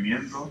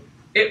sufrimiento,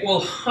 It will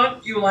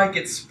hunt you like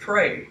its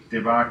prey. Te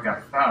va a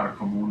cazar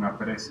como una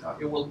presa.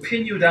 It will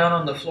pin you down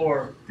on the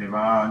floor. Te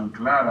va a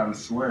anclar al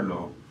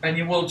suelo. And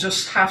you will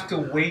just have to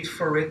wait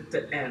for it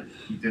to end.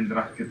 Y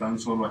tendrás que tan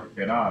solo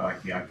esperar a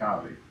que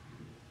acabe.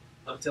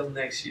 Until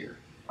next year.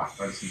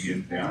 Hasta el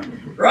siguiente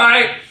año.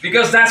 Right?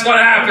 Because that's what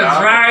happens,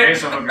 ¿Verdad? right?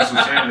 Eso es lo que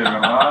sucede,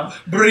 ¿verdad?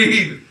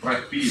 Breathe.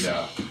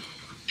 Respira.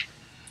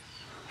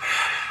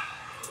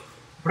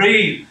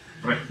 Breathe.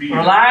 Respira.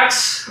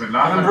 Relax.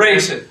 And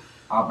embrace it.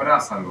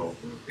 Abrázalo.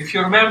 If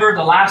you remember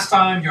the last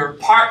time your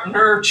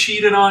partner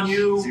cheated on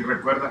you. Si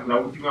recuerdas la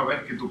última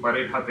vez que tu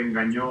pareja te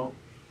engañó.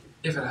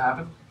 If it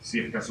happened. Si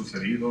es que ha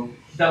sucedido.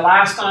 The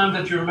last time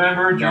that you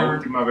remembered La your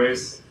última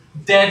vez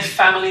dead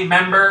family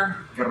member.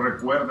 que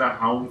recuerdas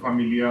a un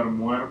familiar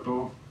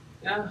muerto.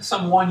 Yeah,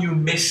 someone you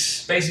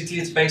miss. Basically,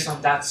 it's based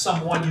on that.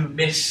 Someone you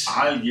miss.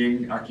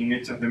 Alguien a quien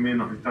echas de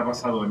menos está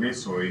basado en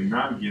eso, en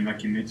alguien a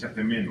quien echas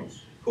de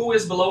menos. Who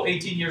is below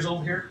 18 years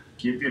old here?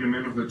 ¿Quién tiene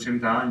menos de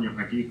 80 años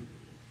aquí?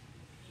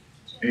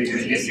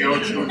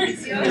 18.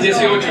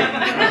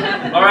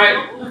 18. All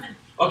right.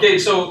 Okay,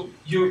 so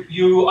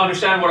you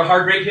understand what a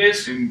heartbreak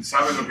is?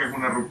 ¿Sabes lo que es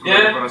una ruptura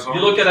de Yeah. corazón?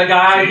 You look at a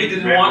guy, he Sí,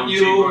 didn't ves a want un you,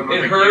 chico, no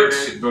it te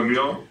hurts. quiere,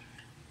 dolió.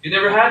 You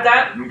never had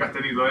that? ¿Nunca has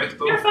tenido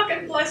esto? You're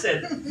fucking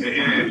blessed.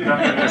 Estás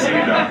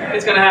bendecida.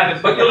 It's gonna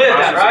happen, but you live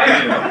that,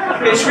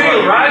 right? It's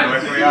real, right?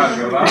 Es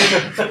real,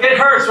 ¿verdad? It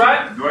hurts,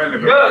 right? Duele,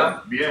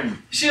 ¿verdad? Bien.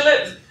 She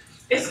lived.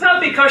 It's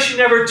not because she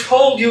never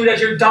told you that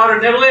your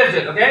daughter never lived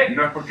it, okay?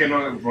 No es porque no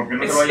te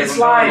It's- lo haya it's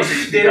contado, no life.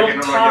 They significa don't que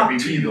no lo haya talk to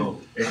vivido.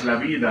 Es la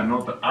vida,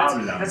 no te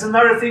habla. That's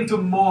another thing to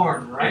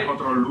mourn, right? Es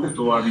otro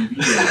luto a vivir.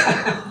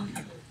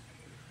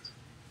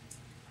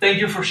 Thank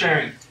you for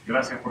sharing.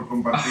 Gracias por A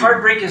compartir.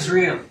 heartbreak is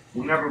real.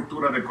 Una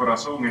ruptura de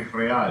corazón es You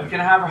real. can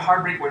have a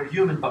heartbreak with a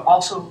human, but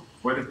also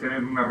Puedes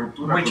tener una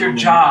ruptura With con your un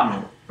job.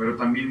 humano, pero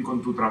también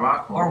con tu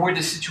trabajo or with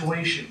the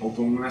situation, o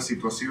con una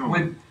situación,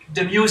 with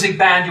the music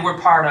band you were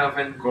part of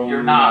and you're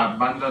con la not.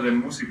 banda de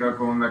música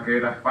con la que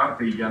eras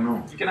parte y ya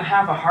no. You're gonna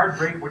have a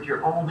heartbreak with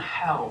your own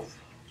health,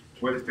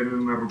 Puedes tener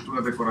una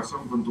ruptura de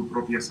corazón con tu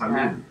propia salud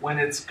and when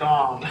it's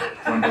gone,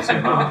 cuando se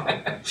va.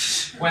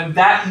 when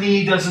that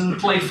knee doesn't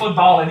play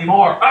football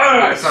anymore.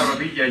 Esa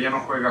rodilla ya no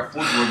juega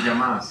fútbol ya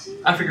más.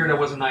 I figured that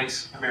was a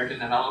nice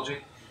American analogy.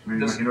 Me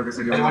Does imagino que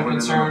sería una anyone buena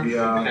concerned?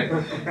 analogía.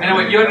 Okay.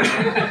 Anyway,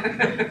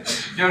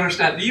 you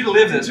understand. You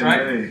live this, right?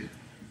 Hey,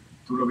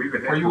 tú lo vives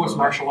For esto, you, was ¿verdad?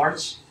 martial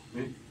arts.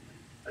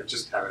 I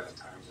just have it at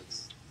times.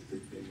 It's a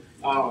big thing.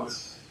 Oh,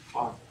 it's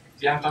fun.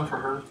 Do you have time for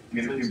her?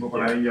 ¿Tienes Please? tiempo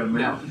para ella al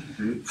menos?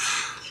 Sí.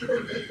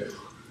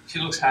 She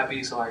looks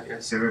happy, so I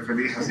guess. Se ve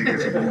feliz, así que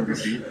supongo que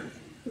sí.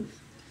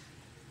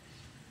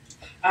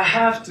 I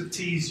have to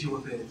tease you a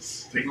bit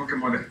Tengo que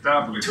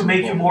molestarle. to un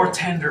make you poco. more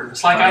tender.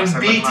 It's like Para I'm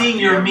hacerla beating más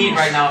your meat tiernos.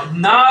 right now.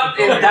 Not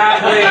in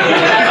that way.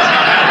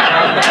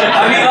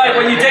 I mean, like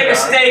when you take a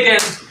steak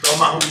and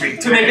Tomas un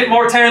bistec to make it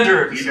more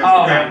tender. y le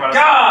Oh pones my para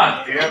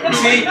God! hacerlo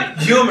más tierno.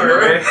 See,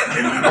 humor El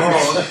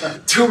humor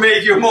to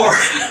make you more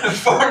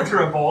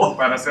vulnerable.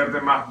 para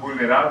hacerte más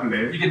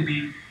vulnerable. You can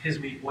beat his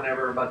meat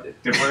whenever, but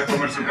Te puedes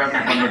comer su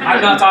carne cuando quieras.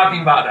 I'm not talking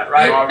about that, No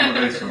right? hablo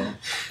de eso.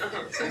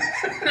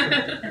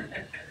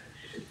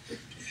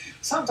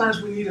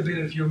 Sometimes we need a bit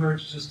of humor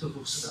just to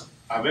loosen up.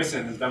 A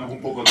veces necesitamos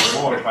un poco de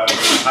humor para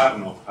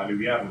relajarnos,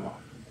 aliviarnos.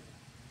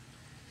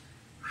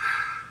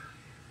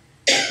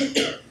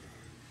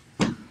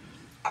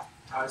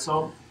 Alright,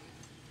 so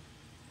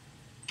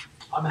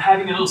I'm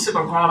having a little sip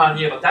of Grand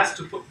Marnier, but that's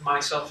to put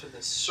myself in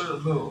this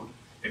certain mood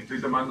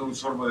Estoy tomando un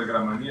sorbo de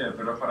Gran Marnier,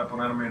 pero es para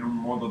ponerme en un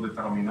modo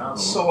determinado,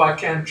 so I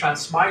can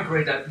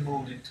transmigrate that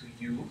mood into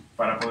you.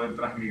 para poder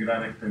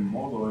transmigrar este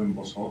modo en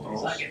vosotros.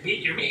 So I can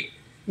beat your meat.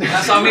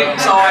 That's what I mean.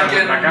 So I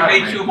can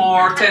make you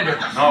more tender.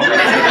 No, para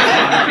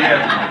hacernos más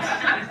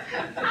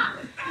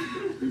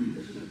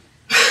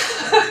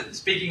tiernos.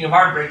 Speaking of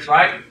heartbreaks,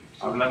 right?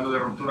 Hablando de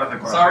rupturas de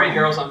corazón. Sorry,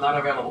 girls, I'm not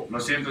available. Lo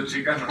siento,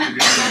 chicas, no estoy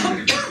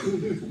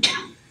disponible.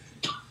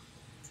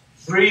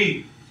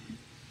 Breathe.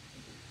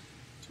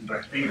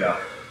 Respira.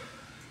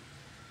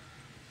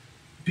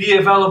 Be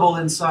available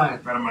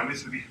inside.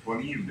 Permanece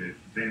disponible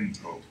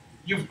dentro.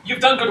 You've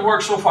done good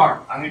work so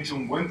far. Han hecho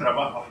un buen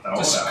trabajo hasta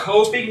Just ahora.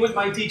 coping with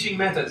my teaching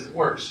methods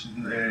works.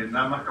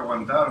 Nada más que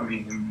aguantar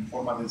mi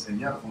forma de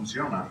enseñar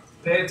funciona.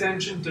 Pay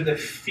attention to the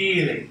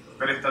feeling.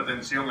 Presta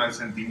atención al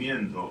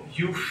sentimiento.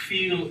 You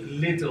feel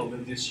little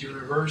in this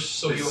universe,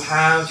 so you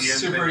have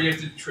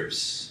superiority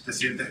trips. Te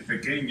sientes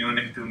pequeño en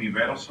este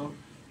universo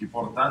y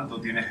por tanto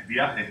tienes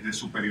viajes de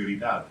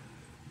superioridad.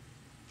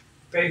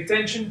 Pay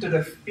attention to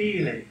the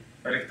feeling.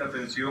 Presta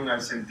atención al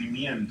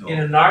sentimiento. In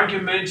an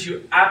argument,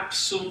 you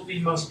absolutely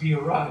must be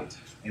right.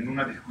 En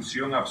una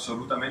discusión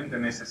absolutamente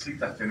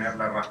necesitas tener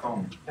la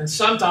razón. And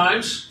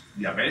sometimes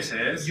Y a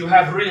veces you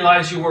have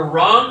realized you were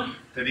wrong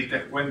te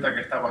diste cuenta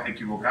que estabas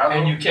equivocado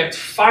and you kept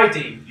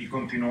fighting y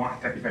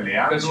continuaste because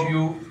peleando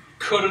you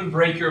couldn't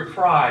break your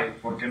pride.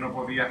 porque no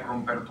podías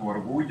romper tu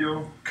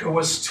orgullo. It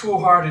was too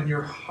hard in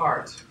your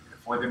heart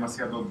Fue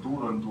demasiado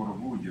duro en tu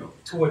orgullo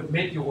to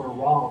admit you were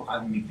wrong.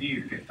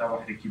 admitir que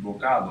estabas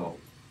equivocado.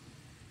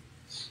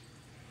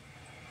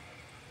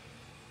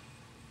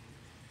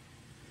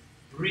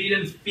 Breathe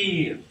and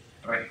feel.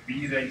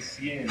 Respira y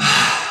siente.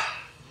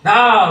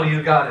 Now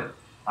you got it.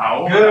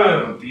 Ahora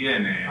Good. lo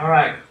tiene. All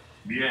right.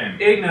 Bien.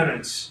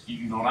 Ignorance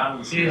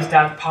Ignorancia is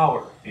that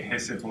power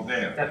es ese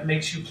poder that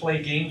makes you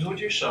play games with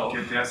yourself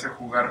que te hace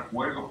jugar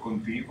juegos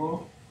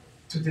contigo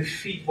to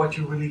defeat what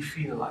you really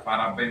feel like.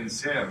 para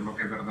vencer lo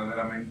que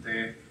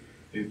verdaderamente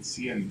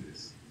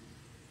sientes.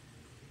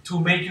 To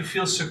make you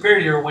feel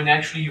superior when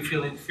actually you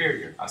feel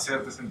inferior.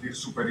 Hacerte sentir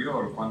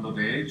superior cuando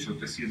de hecho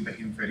te sientes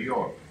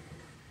inferior.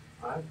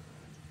 Right?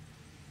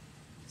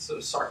 It's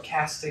a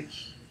sarcastic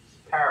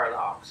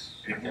paradox.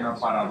 Es una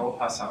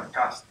paradoja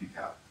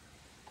sarcástica.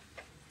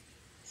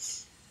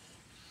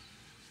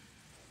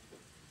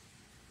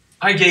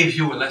 I gave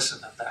you a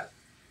lesson of that.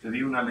 Te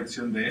di una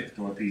lección de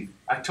esto a ti.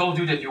 I told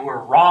you that you were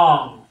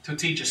wrong to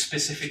teach a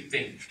specific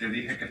thing Te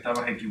dije que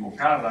estabas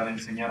equivocada al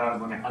enseñar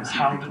algo en on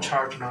how to específico,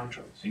 charge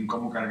mantras. en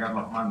cómo cargar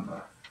los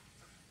mantras.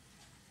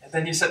 And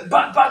then you said,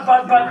 but,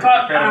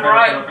 I'm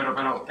right.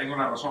 Pero, tengo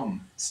una razón.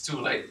 It's too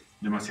late.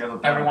 Demasiado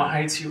tarde. Everyone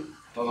hates you.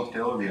 Todos te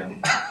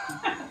odian.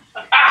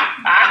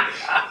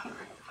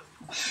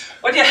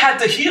 But you had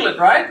to heal it,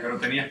 right? Pero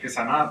tenías que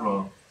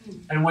sanarlo.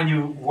 And when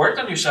you worked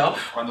on yourself,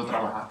 Cuando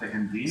trabajaste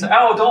en ti. you said,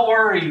 oh, don't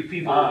worry,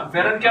 people.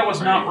 Veronica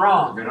was not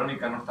wrong.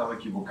 Verónica no estaba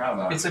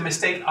equivocada. It's a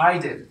mistake I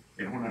did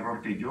Es un error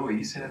que yo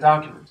hice in a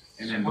document.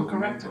 en el We'll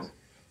correct documento.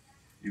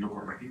 it. Y lo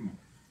corregimos.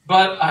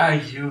 But I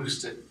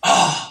used it.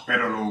 Oh,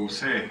 Pero lo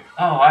usé.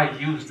 I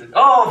used it.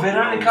 Oh,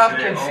 Veronica Lo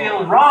usé. can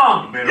feel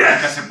wrong.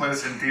 Verónica se puede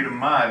sentir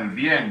mal,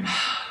 bien.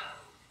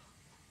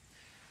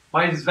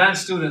 My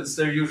advanced students,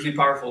 they're usually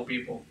powerful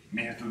people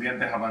Mis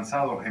estudiantes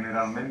avanzados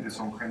generalmente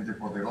son gente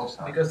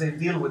poderosa because they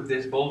deal with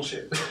this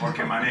bullshit.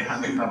 porque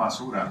manejan esta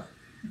basura.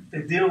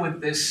 They deal with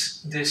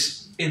this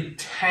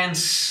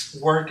intense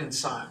work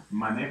inside.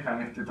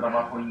 Manejan este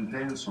trabajo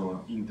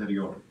intenso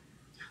interior.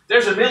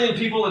 There's a million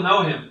people that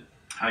know him.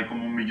 Hay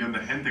como 1,000,000 de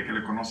gente que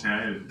le conoce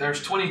a él.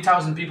 There's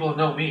 20,000 people that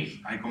know me.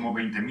 Hay como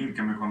 20,000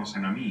 que me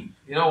conocen a mí.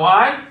 You know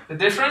why? The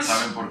difference?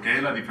 ¿Saben por qué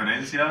la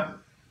diferencia?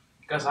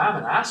 Because I'm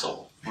an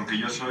asshole. Porque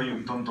yo soy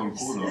un tonto el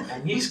culo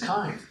And he's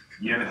kind.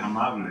 y él es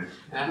amable.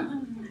 Yeah.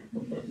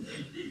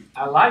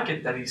 I like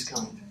it that he's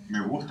kind. Me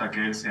gusta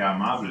que él sea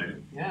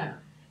amable Yeah.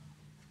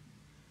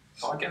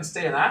 So I can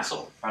stay an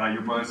asshole. para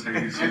yo poder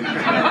seguir siendo.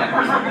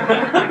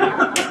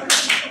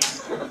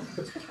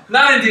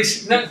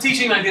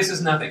 Teaching like this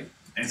is nothing.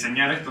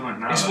 Enseñar esto no es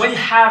nada. It's when you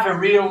have a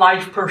real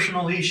life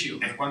personal issue.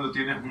 Es cuando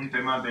tienes un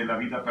tema de la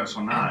vida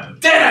personal.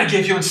 Then I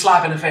give you a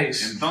slap in the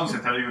face.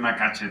 Entonces te doy una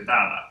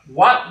cachetada.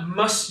 What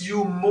must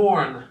you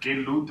mourn? ¿Qué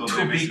luto To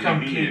debes be vivir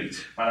complete.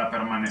 para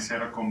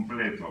permanecer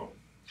completo?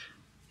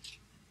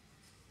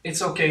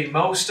 It's okay,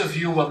 most of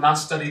you will not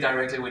study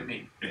directly with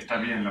me. Está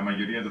bien, la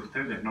mayoría de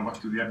ustedes no va a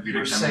estudiar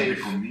You're directamente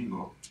safe.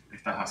 conmigo.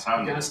 Estás a You're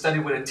salvo. going to study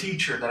with a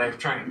teacher that I've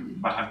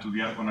trained. Vas a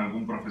estudiar con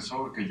algún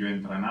profesor que yo he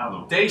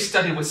entrenado. They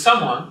study with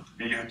someone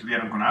Ellos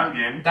estudiaron con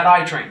alguien that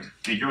I trained.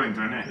 que yo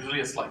entrené. Usually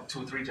it's like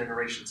 2-3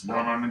 generations back.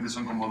 Normalmente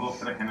son como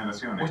 2 o 3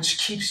 generaciones. Which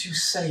keeps you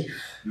safe.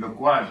 Lo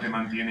cual te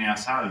mantiene a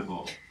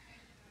salvo.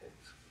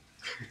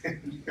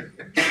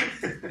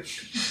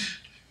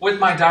 With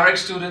my direct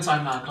students,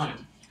 I'm not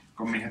kind.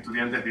 Con mis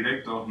estudiantes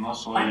directos no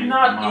soy I'm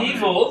not amable.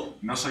 evil.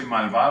 No soy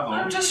malvado.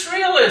 I'm just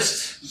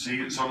realist.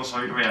 Sí, solo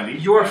soy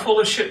realista. You're full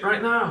of shit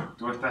right now.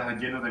 Tú estás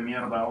lleno de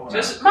mierda ahora.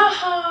 Just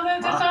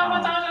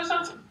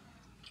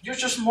you're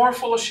just more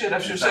full of shit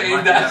after Estás saying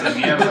más llena de that.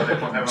 mierda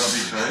después de haber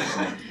dicho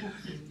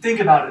eso. Think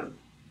about it.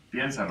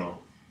 Piénsalo.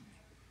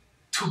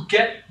 To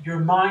get your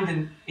mind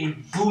in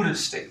a Buddha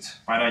state,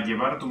 Para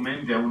llevar tu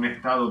mente a un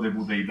estado de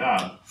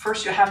budeidad,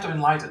 first you have to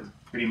enlighten.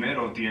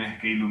 primero tienes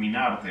que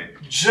iluminarte.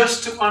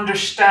 Just to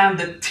understand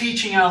the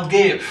teaching I'll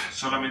give,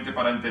 Solamente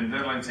para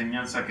entender la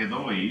enseñanza que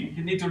doy,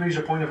 you need to reach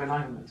a point of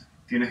enlightenment.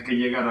 tienes que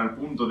llegar al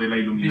punto de la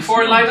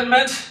Before iluminación.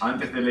 enlightenment,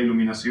 Antes de la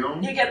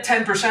iluminación, you get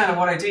 10% of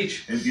what I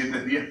teach.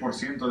 entiendes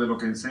 10% de lo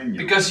que enseño.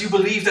 Because you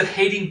believe that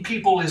hating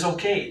people is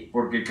okay.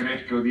 Porque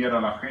crees que odiar a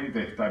la gente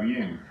está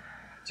bien.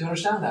 Do you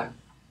understand that?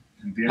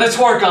 ¿Entiendes? Let's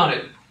work on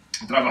it.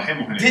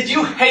 Trabajemos en Did eso.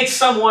 you hate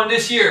someone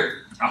this year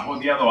 ¿Has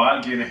odiado a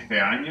alguien este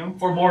año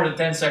for more than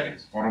 10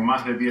 seconds? por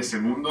más de 10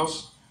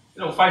 segundos?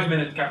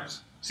 5-minute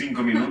counts.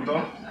 5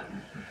 minutos.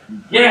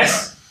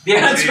 Yes. The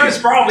answer is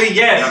probably La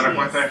yes.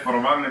 respuesta es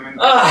probablemente sí.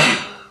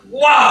 Ah,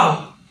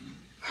 wow.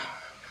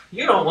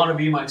 You don't want to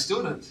be my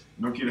student.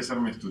 No quieres ser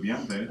mi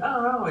estudiante.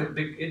 No,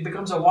 it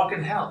becomes a walk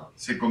in hell.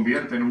 Se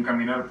convierte en un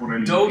caminar por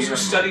el Those who infierno.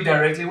 study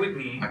directly with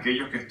me,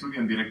 Aquellos que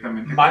estudian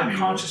directamente my conmigo,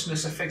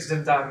 consciousness affects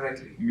them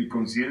directly. mi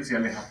conciencia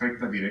les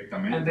afecta And they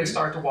directamente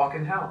start to walk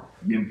in hell.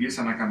 y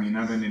empiezan a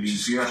caminar en el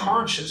Just infierno.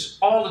 conscious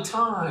all the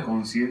time.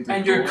 Conscientes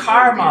And your todo el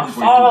karma tiempo, y tu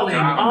falling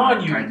karma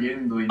on you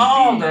cayendo en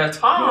all ti the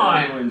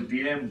time. todo el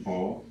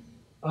tiempo.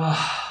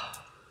 Ah.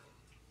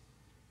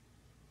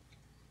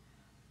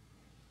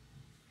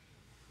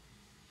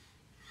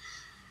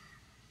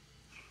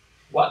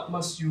 What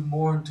must you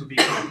mourn to be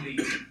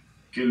complete?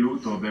 ¿Qué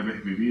luto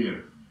debes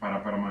vivir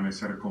para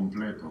permanecer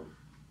completo?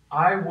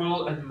 I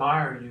will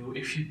admire you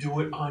if you do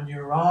it on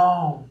your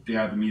own. Te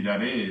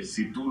admiraré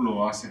si tú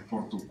lo haces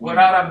por tu Without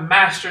cuenta, a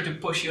master to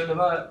push you in the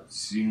butt.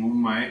 sin un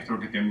maestro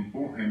que te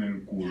empuje en el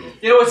culo.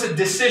 You know, it's a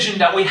decision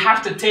that we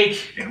have to take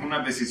Es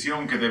una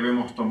decisión que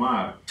debemos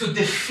tomar, to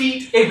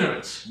defeat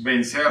ignorance.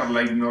 vencer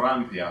la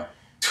ignorancia,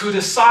 To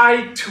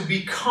decide to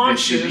be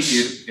conscious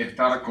decidir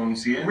estar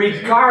consciente,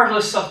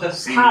 regardless of the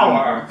sin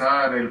power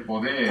importar el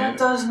poder, that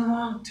doesn't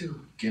want to.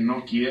 que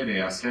no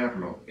quiere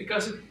hacerlo,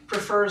 Because it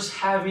prefers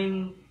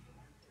having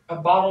a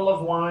bottle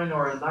of wine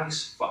or a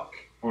nice fuck.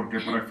 porque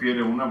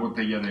prefiere una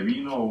botella de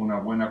vino o una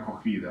buena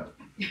acogida.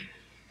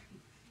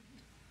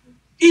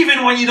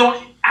 Even when you don't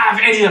have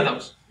any of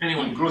those.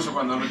 Anyway. Incluso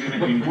cuando no tienes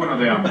ninguno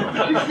de ambos.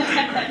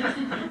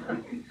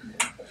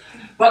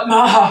 But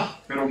Maha,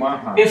 Pero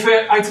maja, if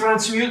I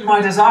transmute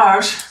my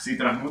desires, si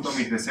transmuto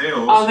mis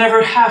deseos, I'll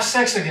never have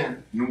sex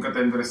again. nunca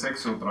tendré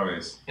sexo otra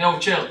vez. You know,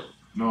 chill.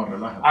 No,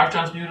 relájate. I've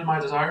transmuted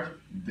my desires.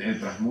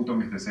 Transmuto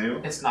mis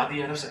deseos. It's not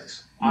the end of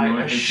sex. No I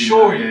es el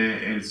assure final you.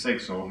 del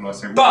sexo, os lo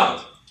aseguro.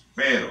 But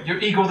Pero your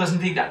ego doesn't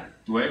think that.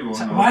 tu ego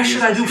So no why lo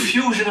should I piensa do así.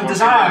 fusion of ¿Por qué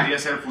desire? debería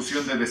ser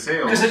fusión de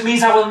deseos? Because it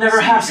means I will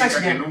never have sex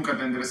Significa que again. nunca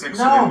tendré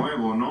sexo No. de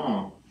nuevo,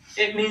 no.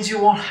 It means you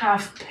won't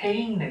have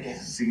pain again.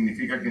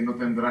 Significa que no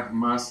tendrás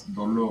más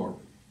dolor.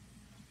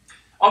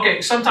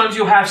 Okay, sometimes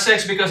you have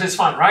sex because it's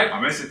fun, right? A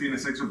veces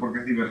tienes sexo porque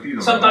es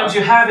divertido, Sometimes ¿verdad?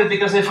 you have it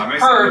because it A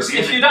veces hurts lo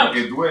tienes if you don't.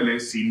 porque duele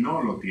si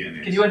no lo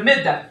tienes. Can you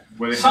admit that?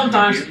 Puedes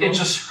Sometimes admitirlo. it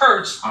just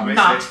hurts A veces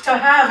not to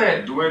have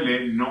it.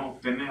 Duele no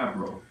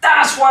tenerlo.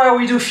 That's why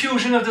we do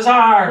fusion of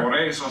desire. Por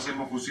eso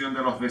hacemos fusión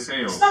de los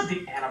deseos. It's not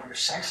the end of your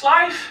sex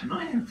life. No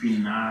es el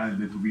final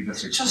de tu vida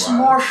It's just sexual.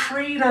 more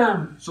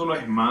freedom. Solo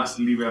es más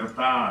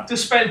libertad. To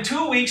spend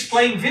 2 weeks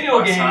playing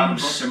video Pasar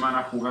 2 games.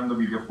 semanas jugando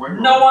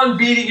videojuegos. No one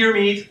beating your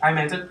meat. I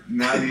meant it.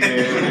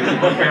 Nadie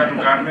golpea tu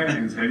carne,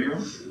 ¿en serio?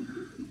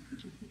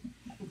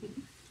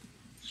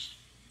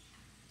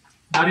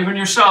 Not even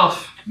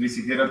yourself. Ni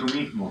siquiera tú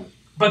mismo.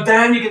 But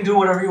then you can do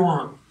whatever you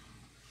want.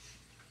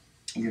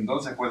 Y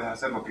entonces puedes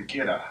hacer lo que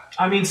quieras.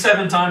 I mean,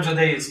 7 times a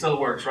day it still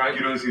works, right?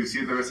 Quiero decir,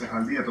 7 veces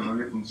al día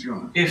todavía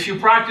funciona. If you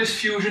practice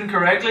fusion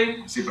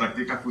correctly, Si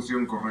practicas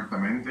fusión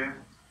correctamente,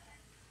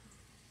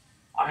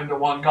 I'm the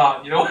one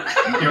God, you know?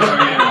 yo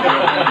soy el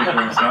Dios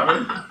único,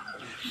 ¿sabes?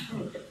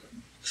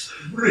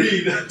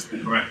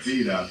 Breathe.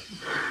 Respira.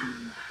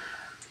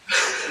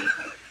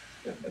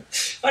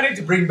 I need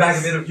to bring back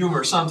a bit of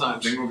humor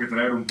sometimes. Tengo que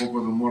traer un poco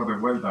de humor de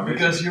vuelta a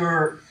Because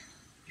veces.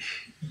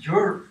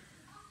 you're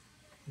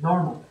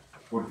normal.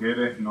 Porque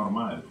eres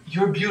normal.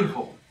 You're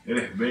beautiful.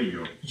 Eres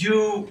bello.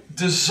 You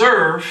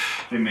deserve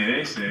Te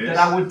mereces that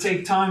I would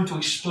take time to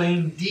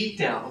explain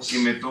details que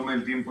me tome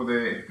el tiempo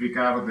de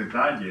explicar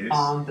detalles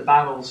on the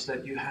battles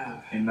that you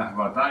have. en las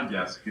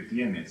batallas que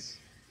tienes.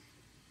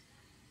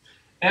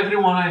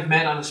 Everyone I've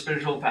met on a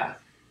spiritual path,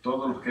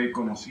 Todos los que he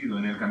conocido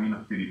en el camino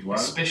espiritual,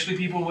 especially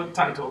people with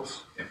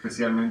titles,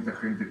 especialmente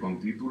gente con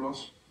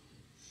títulos,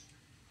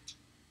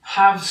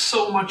 have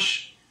so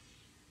much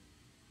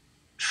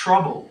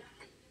trouble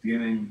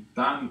tienen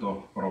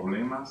tantos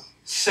problemas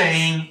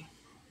saying,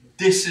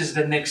 this is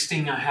the next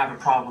thing I have a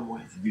problem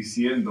with.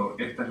 diciendo,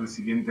 este es el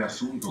siguiente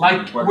asunto con el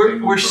Like, cual we're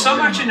tengo un so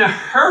much in a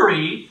problema.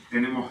 hurry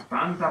Tenemos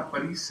tanta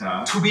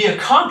prisa to be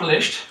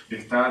accomplished de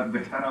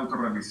estar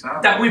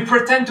autorrealizados that we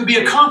pretend to be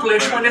que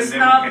accomplished when it's pretendemos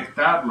not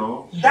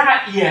estarlo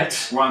that yet.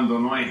 cuando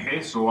no es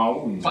eso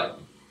aún. But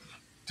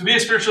to be a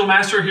spiritual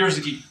master, here's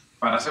the key.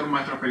 Para ser un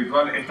maestro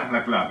espiritual, esta es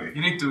la clave.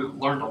 You need to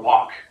learn to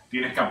walk.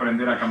 Tienes que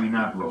aprender a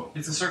caminarlo.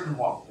 It's a certain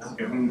walk. No?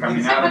 Es un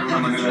caminar de una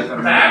manera Back,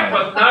 determinada.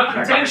 but not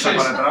La cabeza pretentious.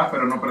 para atrás,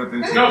 pero no No,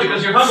 pretencioso.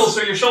 because you're humble,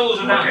 so your shoulders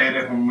are Porque down.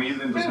 eres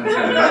humilde, entonces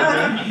hacia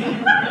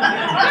adelante.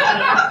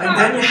 And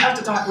then you have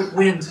to talk with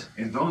wind.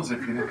 Entonces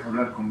tienes que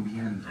hablar con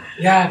viento.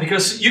 Yeah,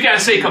 because you can't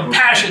say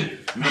compassion.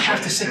 You No have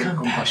to puedes say ser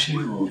compassion.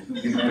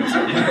 compasivo. Tienes que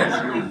ser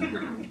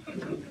compasión.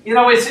 You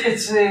know,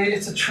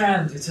 it's a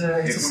trend. It's a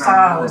Es una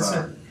style.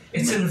 moda.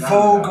 It's Una in estándar.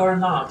 vogue or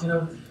not. You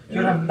know,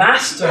 you're a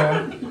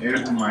master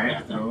Eres un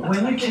maestro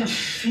when you can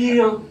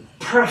feel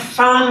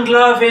profound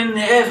love in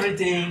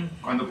everything,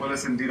 cuando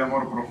puedes sentir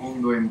amor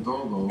profundo en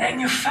todo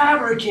and you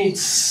fabricate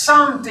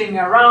something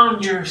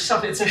around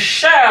yourself. It's a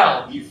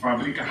shell y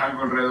fabricas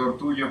algo alrededor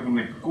tuyo, es un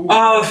escudo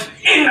of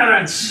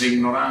ignorance. de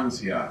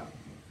ignorancia.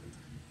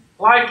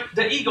 Like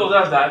the ego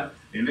does that.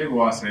 El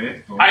ego hace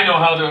esto. I know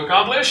how to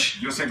accomplish.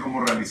 Yo sé cómo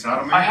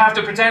realizarme. I have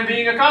to pretend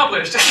being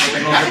accomplished. Yo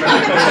tengo que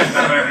pretender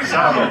estar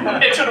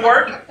realizado. It should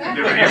work.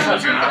 Debería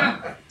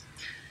funcionar.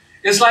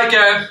 It's like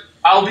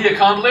I'll be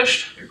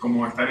accomplished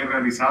Como estaré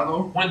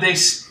realizado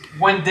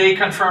when they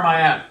confirm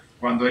I am.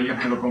 cuando ellos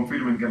me lo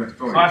confirmen que lo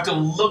estoy. So I have to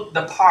look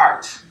the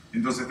part.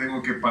 Entonces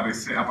tengo que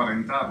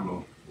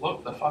aparentarlo.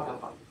 Look the fucking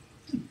part.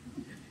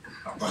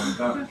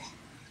 Aparentar.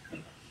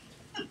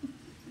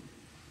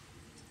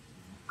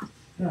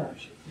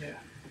 Yeah.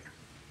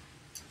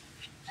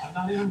 I'm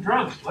not even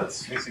drunk.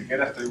 Let's Ni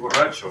siquiera estoy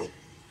borracho.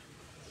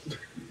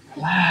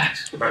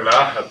 relax.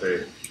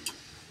 Relájate.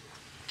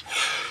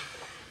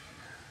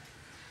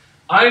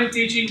 I'm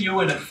teaching you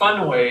in a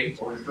fun way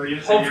Os estoy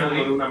enseñando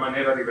Hopefully. de una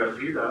manera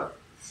divertida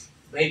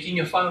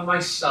making fun of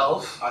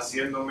myself,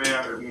 haciéndome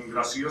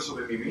gracioso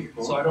de mí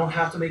mismo, so I don't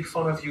have to make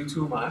fun of you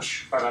too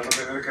much. para no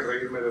tener que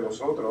reírme de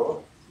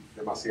vosotros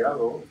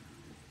demasiado,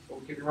 So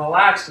we can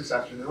relax this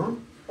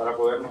afternoon, para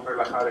podernos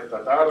relajar esta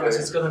because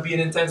it's tarde, going to be an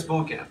intense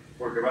boot camp.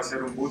 porque va a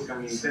ser un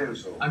bootcamp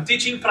intenso. I'm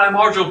teaching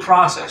Primordial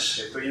process,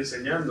 Estoy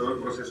enseñando el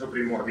proceso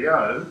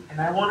primordial and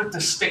I want it to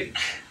stick.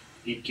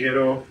 y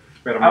quiero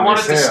I want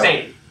it to permanecer.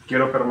 stay.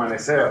 Quiero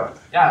permanecer.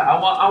 Yeah,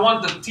 I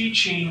want the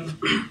teaching to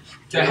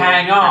Quiero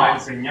hang que la on.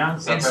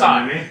 enseñanza inside.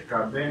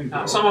 permanezca dentro.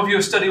 Now, some of you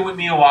have studied with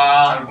me a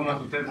while, Algunos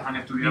de ustedes han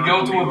estudiado You go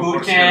to a conmigo por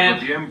boot cierto camp,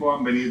 tiempo,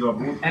 han venido a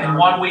and bootcamp.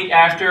 1 week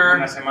after,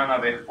 Una semana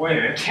you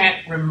después,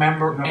 can't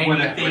remember no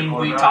puedes anything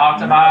we recordar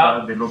talked nada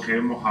about. de lo que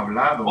hemos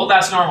hablado. Well,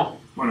 that's normal.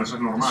 Bueno, eso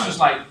es It's normal. just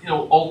like,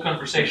 old Es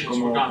conversations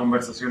como were done.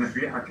 conversaciones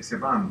viejas que se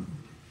van.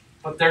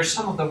 But there's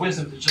some of the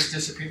wisdom that just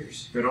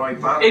disappears. Pero hay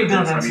parte de la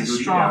Ignorance is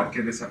sabiduría strong.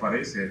 que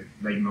desaparece.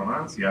 La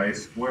ignorancia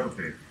es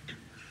fuerte.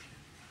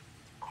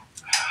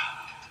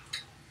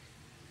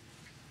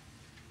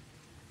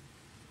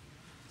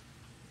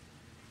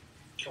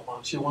 Come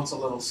on, she wants a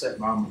little sip.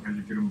 Vamos,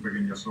 ella quiere un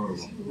pequeño sorbo.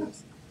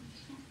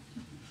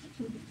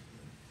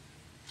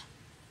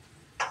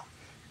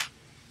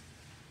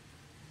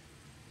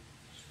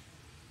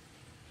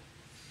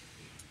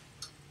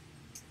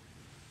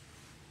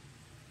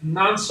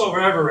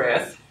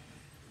 Non-sovereign,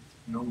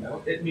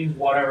 No. it means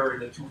whatever in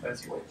the two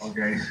fancy ways. Ok.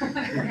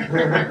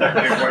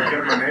 De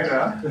cualquier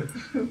manera,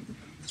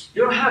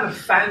 You don't have a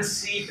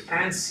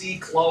fancy,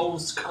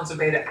 closed,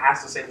 constipated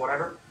ass to say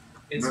whatever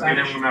in no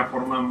Spanish. tienen una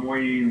forma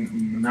muy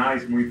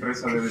nice, muy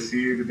fresa de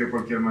decir de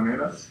cualquier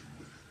manera.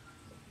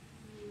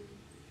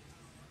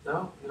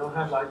 No? You don't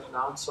have like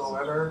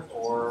non-soever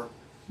or...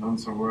 Non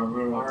so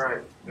whatever.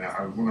 Alright. Ya,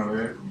 alguna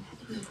vez.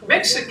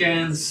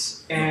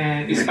 Mexicans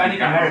and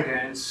Hispanic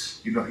Americans,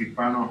 Y los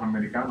hispanos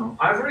americanos.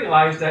 I've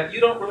realized that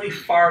you don't really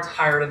fart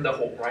higher than the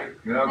hole, right?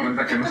 Me he dado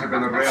cuenta que no se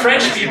pedorrean.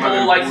 French por encima people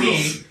del like culo.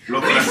 me,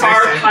 Los we franceses,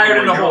 fart higher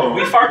than the como hole. yo,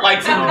 We fart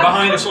like from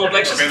behind the solar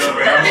plexus.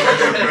 pedorreamos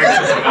desde el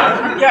plexo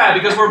solar. Yeah,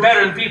 because we're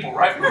better than people,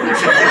 right?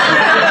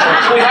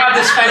 We have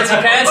this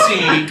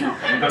fancy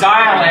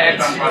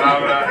dialect. Estas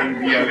palabras en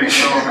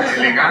dialecto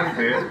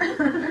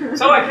elegante.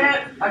 So I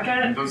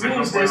can't Entonces no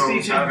use this puedo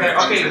teaching usar there.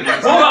 esta Okay,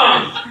 enseñanza. move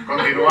on.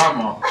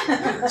 Continuamos.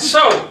 So,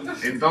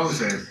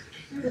 Entonces,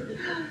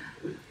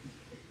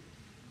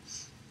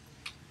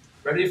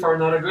 ready for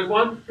another good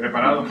one?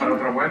 ¿preparados para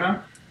otra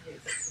buena?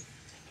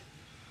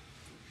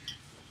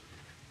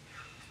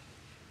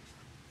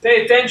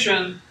 Pay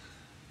attention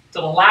to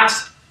the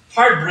last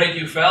heartbreak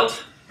you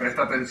felt.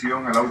 Presta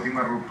atención a la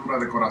última ruptura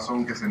de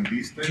corazón que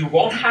sentiste. You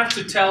won't have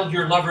to tell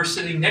your lover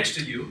sitting next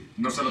to you,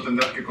 No se lo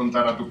tendrás que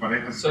contar a tu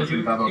pareja si so está you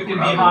sentado a can tu be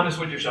lado. honest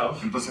with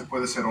yourself. Entonces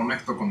puedes ser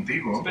honesto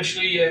contigo,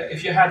 Especially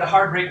if you had the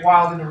heartbreak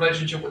while in a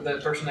relationship with the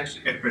person next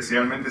to you.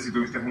 especialmente si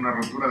tuviste una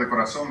ruptura de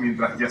corazón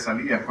mientras ya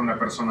salías con la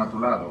persona a tu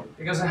lado.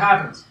 Because it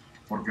happens.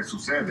 Porque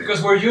sucede,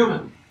 Because we're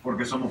human.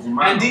 porque somos And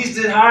humanos.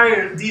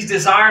 these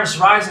desires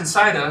rise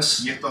inside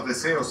us. Y estos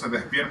deseos se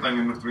despiertan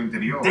en nuestro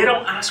interior They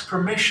don't ask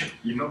permission.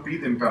 y no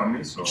piden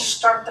permiso. You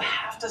start to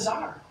have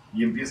desire.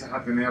 Y empiezas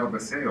a tener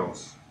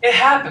deseos. It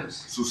happens.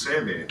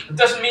 Sucede. It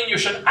doesn't mean you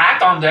should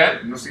act on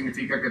them. No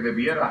significa que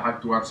debieras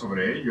actuar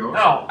sobre ellos.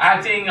 No,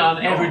 acting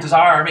on every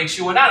desire makes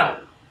you an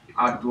animal.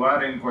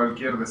 Actuar en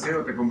cualquier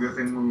deseo te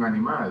convierte en un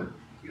animal.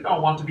 You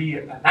don't want to be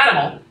an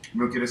animal.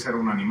 No quieres ser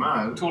un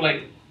animal, Too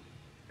late.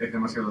 es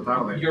demasiado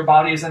tarde. Your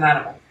body is an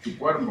animal. Tu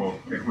cuerpo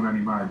es un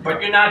animal. But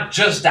you're not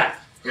just that.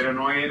 Pero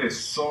no eres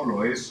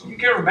solo eso. You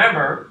can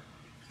remember,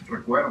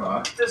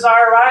 Recuerda,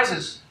 desire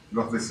rises.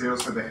 los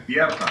deseos se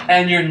despiertan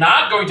And you're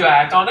not going to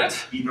act on it.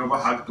 y no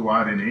vas a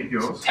actuar en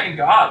ellos. Thank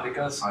God,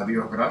 because A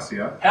Dios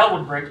gracias, hell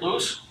would break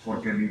loose.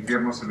 porque el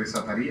infierno se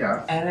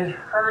desataría And it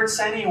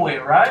hurts anyway,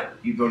 right?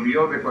 y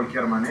dolió de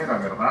cualquier manera,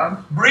 ¿verdad?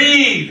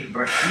 Breathe.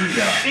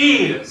 Respira,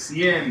 Feel.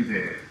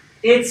 siente.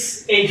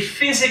 It's a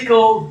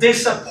physical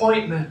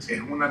disappointment. Es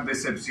una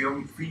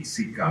decepción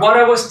física. What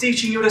I was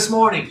teaching you this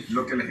morning.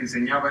 Lo que les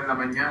enseñaba en la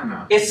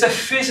mañana It's a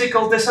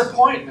physical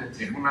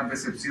disappointment. es una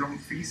decepción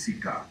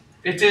física.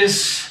 It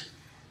is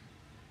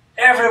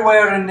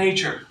everywhere in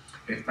nature.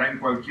 Está en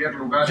cualquier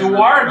lugar. en You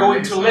la are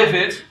going to naturaleza. live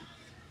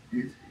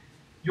it.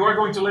 You are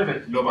going to live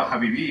it. Lo vas a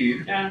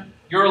vivir. Yeah.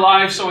 You're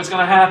alive, so it's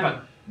going to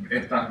happen.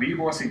 Estás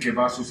vivo, así que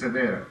va a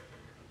suceder.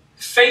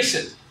 Face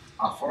it.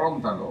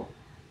 Afróntalo.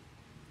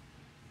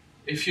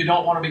 If you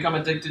don't want to become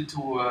addicted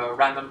to a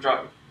random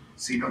drug.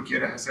 Si no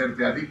quieres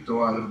hacerte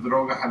adicto a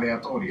drogas Yeah,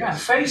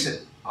 aleatorias, face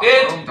it.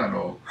 It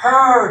afróntalo.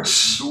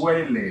 hurts.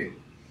 Duele.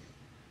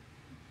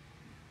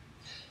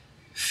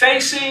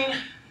 Facing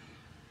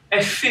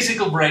a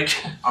physical break.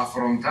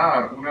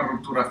 Afrontar una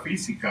ruptura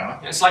física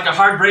It's like a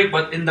heartbreak,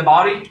 but in the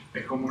body.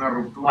 es como una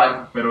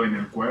ruptura, pero en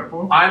el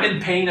cuerpo. I'm in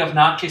pain of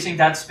not kissing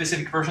that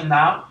specific person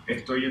now.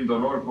 Estoy en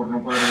dolor por no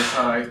poder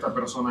besar a esta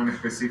persona en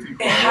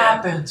específico. It Ahora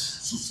happens.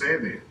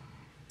 sucede.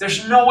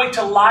 There's no way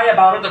to lie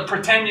about it or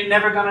pretend you're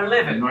never gonna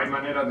live it. No hay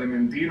manera de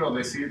mentir o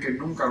decir que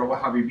nunca lo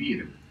vas a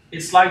vivir.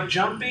 It's like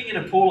jumping in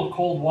a pool of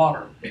cold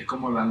water. Es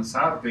como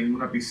lanzarte en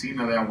una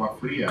piscina de agua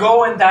fría.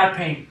 Go in that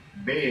pain.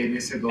 Ve en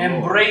ese dolor.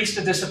 Embrace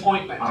the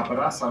disappointment.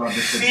 Abraza la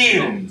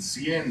decepción.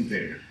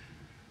 Siente.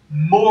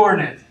 Mourn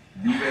it.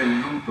 Vive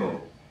el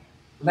luto.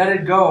 Let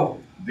it go.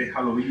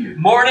 Déjalo ir.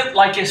 Mourn it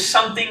like if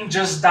something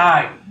just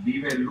died.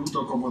 Vive el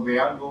luto como de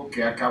algo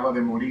que acaba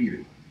de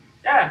morir.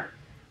 Yeah,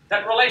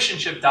 that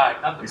relationship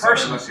died, not the Esa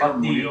person, relación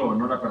but murió,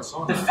 no la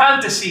persona. the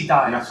fantasy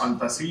died. La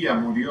fantasía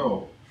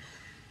murió.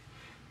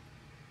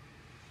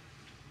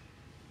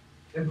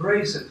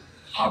 Embrace it.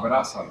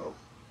 Abrázalo.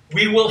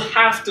 We will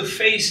have to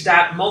face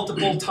that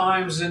multiple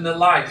times in the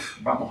life.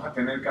 Vamos a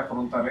tener que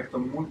afrontar esto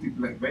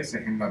múltiples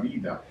veces en la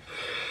vida.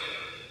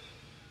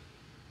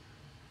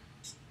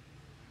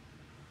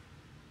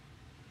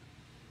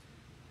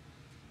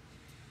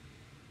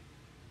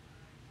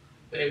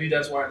 Maybe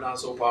that's why I'm not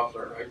so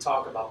popular. I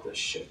talk about this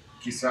shit.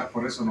 Quizás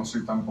por eso no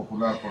soy tan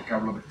popular, porque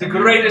hablo de The esta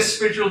greatest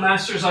spiritual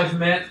masters I've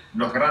met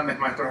Los grandes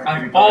maestros have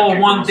espirituales all que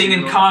he one thing in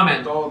conocido,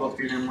 common. todos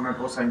tienen una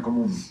cosa en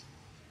común.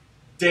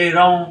 They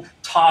don't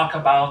talk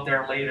about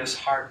their latest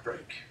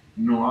heartbreak.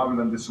 No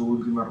hablan de su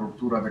última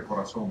ruptura de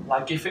corazón.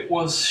 Like if it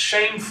was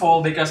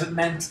shameful because it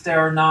meant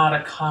they're not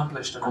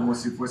accomplished enough. Como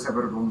si fuese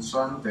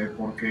vergonzante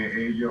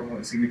porque ellos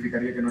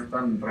significaría que no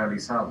están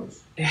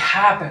realizados. It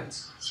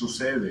happens.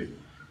 Sucede.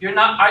 You're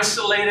not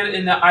isolated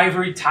in the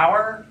ivory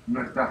tower.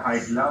 No estás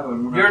aislado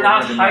en una You're torre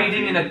not de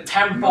hiding in marfil. a No te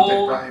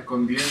temple estás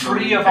escondiendo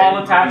free en un of all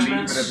templo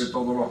attachments. libre de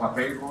todos los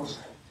apegos.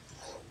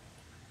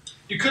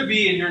 You could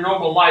be in your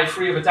normal life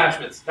free of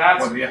attachments.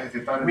 That's Podrías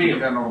estar en tu real.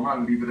 vida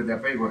normal libre de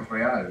apego, es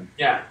real.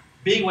 Yeah.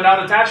 Being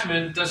without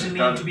attachment doesn't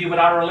mean to be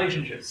without a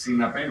relationship. Sin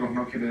apegos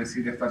no quiere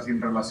decir estar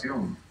sin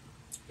relación.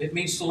 It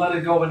means to let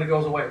it go when it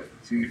goes away.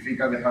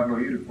 Significa dejarlo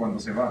ir cuando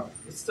se va.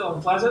 It's still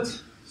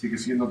unpleasant. Sigue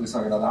siendo It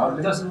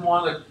desagradable, doesn't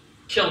want to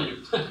kill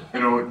you.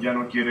 pero ya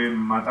no quiere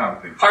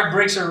matarte.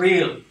 Heartbreaks are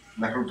real.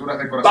 Las rupturas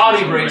de corazón Body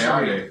son breaks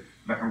are reales.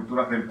 Las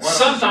rupturas del cuerpo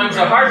son Sometimes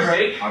a reales.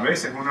 heartbreak A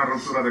veces una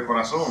ruptura de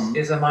corazón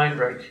is a mind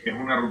break. es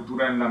una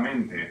ruptura en la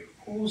mente.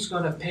 Who's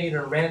going to pay the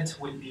rent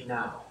with me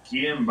now?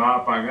 ¿Quién va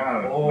a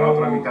pagar la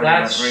otra Oh, mitad de la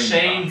that's renta?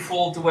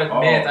 shameful to Oh,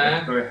 admit,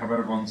 esto es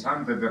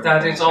avergonzante de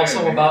That it's also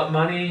reconocer. about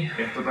money.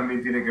 Esto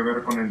también tiene que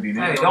ver con el Hey,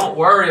 dinero. don't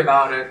worry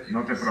about it.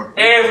 No te preocupes.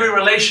 Every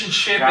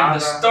relationship in Cada the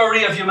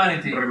story of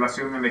humanity,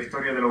 relación en la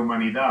historia de la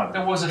humanidad.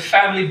 there was a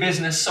family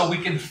business so we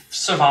can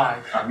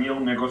survive. Había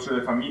un negocio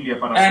de familia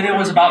para And it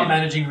was about sobrevivir.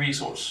 managing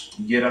resource.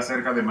 Y era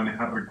acerca de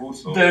manejar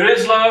recursos. There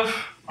is love,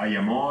 Hay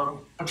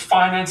amor, but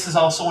finance is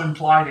also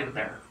implied in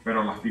there.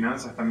 pero las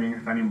finanzas también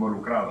están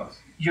involucradas.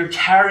 You're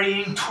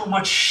carrying too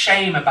much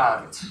shame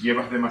about it.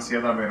 Llevas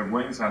demasiada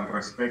vergüenza al So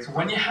respecto.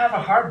 when you have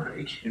a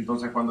heartbreak,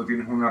 Entonces cuando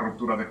tienes una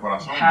ruptura de you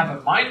corazón, have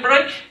a mind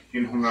break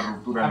tienes una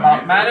ruptura en la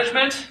about mente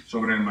management,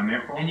 sobre el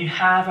manejo, and you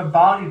have a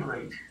body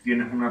break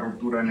tienes una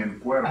ruptura en el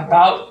cuerpo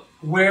about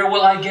where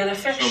will I get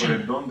sobre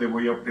affection? dónde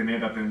voy a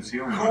obtener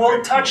atención. Who will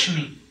afecto, touch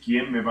me?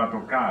 ¿Quién me va a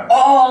tocar?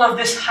 All of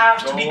this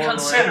has to be Todo esto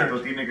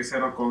considered tiene que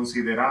ser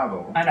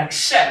considerado and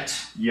accept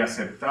y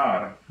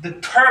aceptar the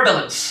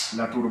turbulence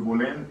la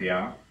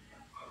turbulencia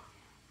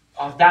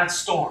of that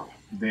storm.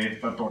 de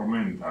esta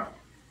tormenta.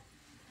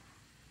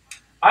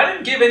 I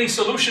didn't give any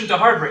solution to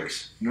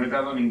heartbreaks. No he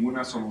dado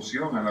ninguna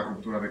solución a la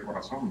ruptura de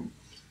corazón.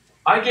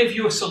 I gave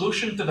you a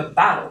solution to the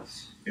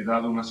battles, He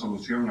dado una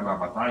solución a la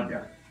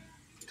batalla,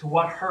 to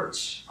what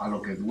hurts. a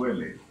lo que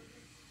duele.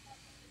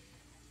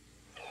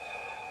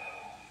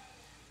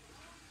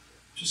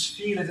 Just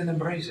feel it and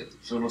embrace it.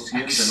 Solo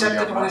siéntelo Accept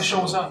y it when it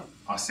shows abrázalo. up.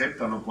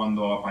 Acéptalo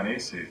cuando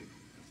aparece.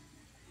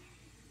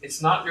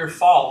 It's not your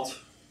fault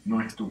No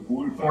es tu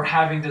culpa. for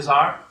having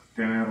desire.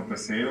 Tener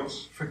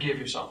deseos, Forgive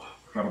yourself.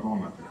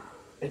 perdónate.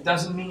 It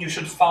doesn't mean you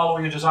should follow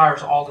your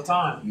desires all the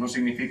time. No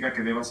significa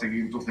que debas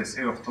seguir tus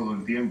deseos todo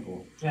el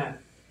tiempo. Yeah.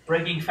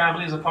 Breaking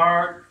families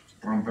apart,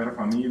 Romper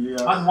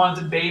familias,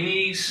 unwanted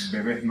babies,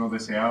 bebés no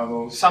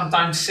deseados,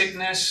 sometimes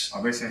sickness.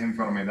 a veces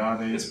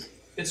enfermedades.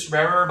 It's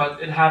rarer,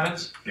 but it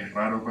happens. Es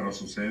raro, pero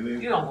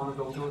sucede. You don't want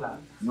to go through that.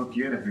 No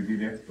quieres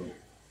vivir esto.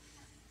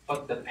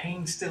 But the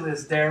pain still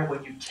is there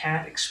when you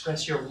can't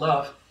express your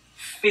love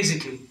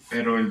physically.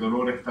 Pero el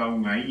dolor está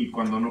aún ahí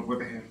cuando no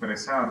puedes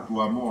expresar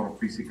tu amor And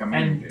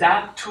físicamente.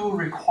 that too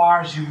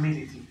requires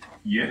humility.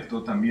 Y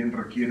esto también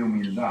requiere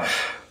humildad.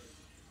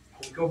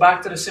 We go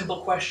back to the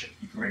simple question.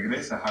 Y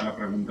regresas a la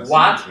pregunta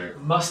What simple.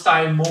 must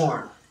I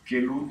mourn ¿Qué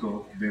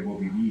luto debo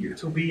vivir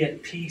to be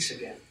at peace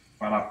again?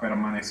 para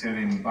permanecer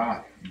en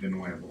paz de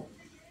nuevo?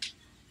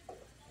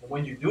 And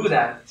when you do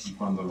that Y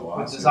cuando lo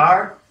with haces,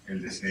 desire, el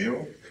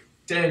deseo,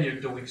 then you're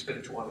doing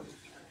spirituality.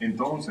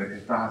 entonces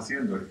estás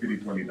haciendo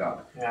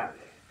espiritualidad. Yeah,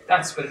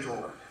 that's spiritual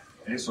work.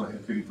 Eso es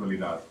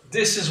espiritualidad.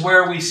 This is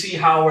where we see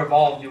how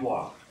evolved you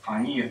are,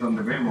 Ahí es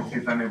donde vemos qué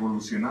tan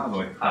evolucionado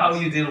how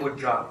estás, you deal with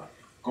drama.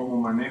 cómo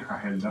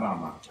manejas el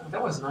drama.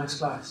 That was a nice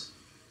class.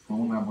 Fue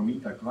una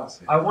bonita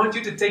clase. I want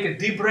you to take a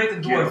deep breath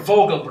and do a Quiero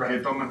vocal que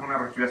breath. tomes una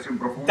respiración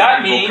profunda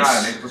That y vocal.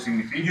 means Esto You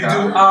significa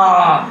do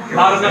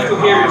loud enough to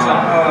hear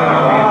yourself.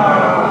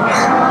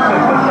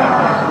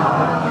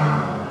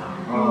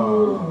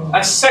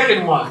 A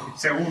second one.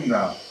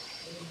 Segunda,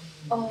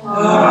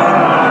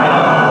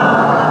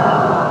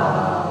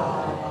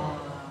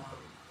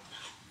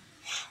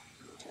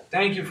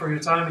 for your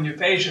time and your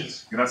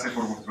patience. Gracias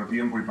por vuestro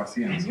tiempo y And your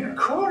paciencia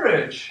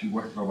courage. y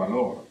vuestro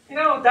valor. You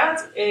know,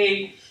 that's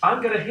a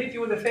I'm going to hit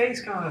you in the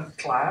face kind of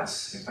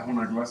class. Esta es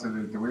una clase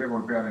de te voy a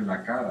golpear en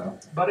la cara,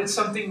 But it's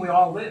something we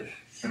all live.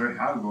 pero es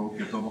algo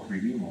que todos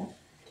vivimos.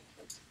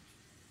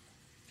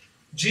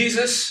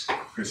 Jesus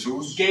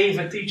Jesús gave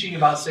a teaching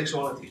about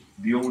sexuality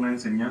dio una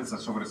enseñanza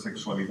sobre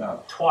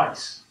sexualidad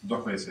twice.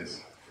 2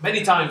 veces.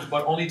 Many times,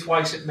 but only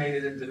twice it made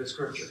it into the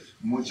scriptures.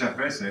 Muchas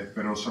veces,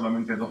 pero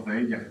solamente 2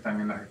 de ellas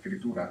están en las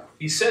escrituras.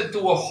 He said to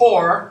a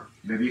whore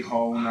Le dijo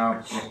a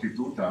una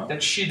prostituta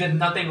that she did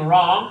nothing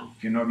wrong.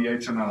 que no había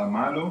hecho nada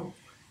malo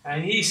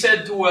And he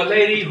said to a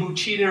lady who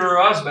cheated her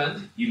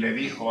husband y le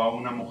dijo a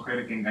una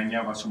mujer que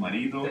engañaba a su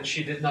marido that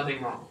she did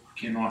nothing wrong.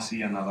 que no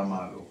hacía nada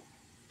malo.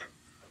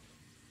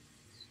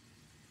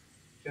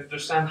 You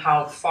understand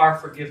how far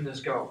forgiveness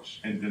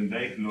goes.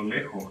 ¿Entendéis lo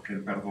lejos que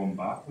el perdón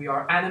va? We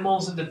are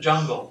animals in the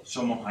jungle,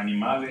 Somos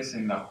animales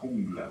en la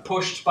jungla,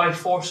 pushed by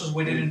forces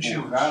we didn't choose.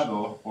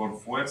 empujados por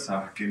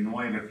fuerzas que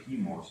no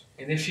elegimos.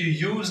 And if you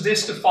use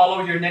this to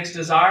follow your next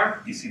desire,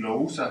 Y si lo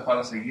usas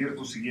para seguir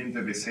tu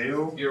siguiente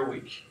deseo, you're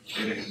weak.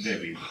 eres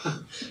débil.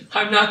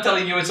 I'm not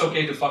telling you it's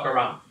okay to fuck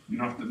around.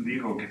 No te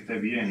digo que esté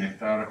bien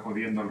estar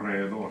jodiendo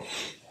alrededor.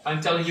 I'm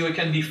telling you it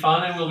can be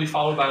fun and will be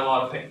followed by a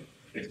lot of pain.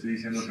 Estoy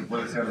diciendo que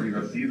puede ser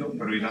divertido,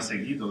 pero irá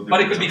seguido de But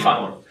it could mucho be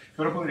dolor.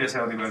 Pero podría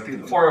ser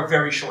divertido For a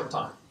very short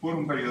time. por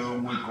un periodo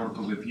muy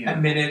corto de A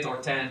tiempo. minute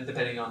or 10,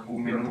 depending on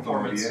Un your minuto o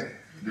performance.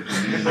 10,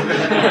 dependiendo de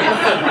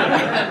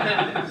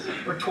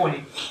Or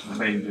 20.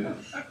 20.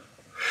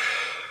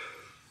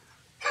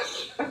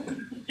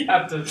 You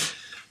have to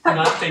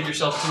not take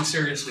yourself too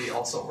seriously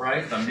also,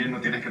 right? También no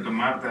tienes que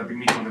tomarte a ti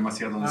mismo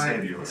demasiado en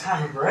serio. Let's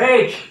have a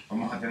break.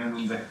 Vamos a tener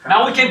un descanso.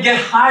 Now we can get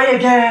high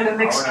again in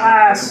the next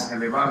Ahora nos class. podemos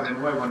elevar de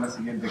nuevo en la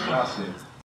siguiente clase.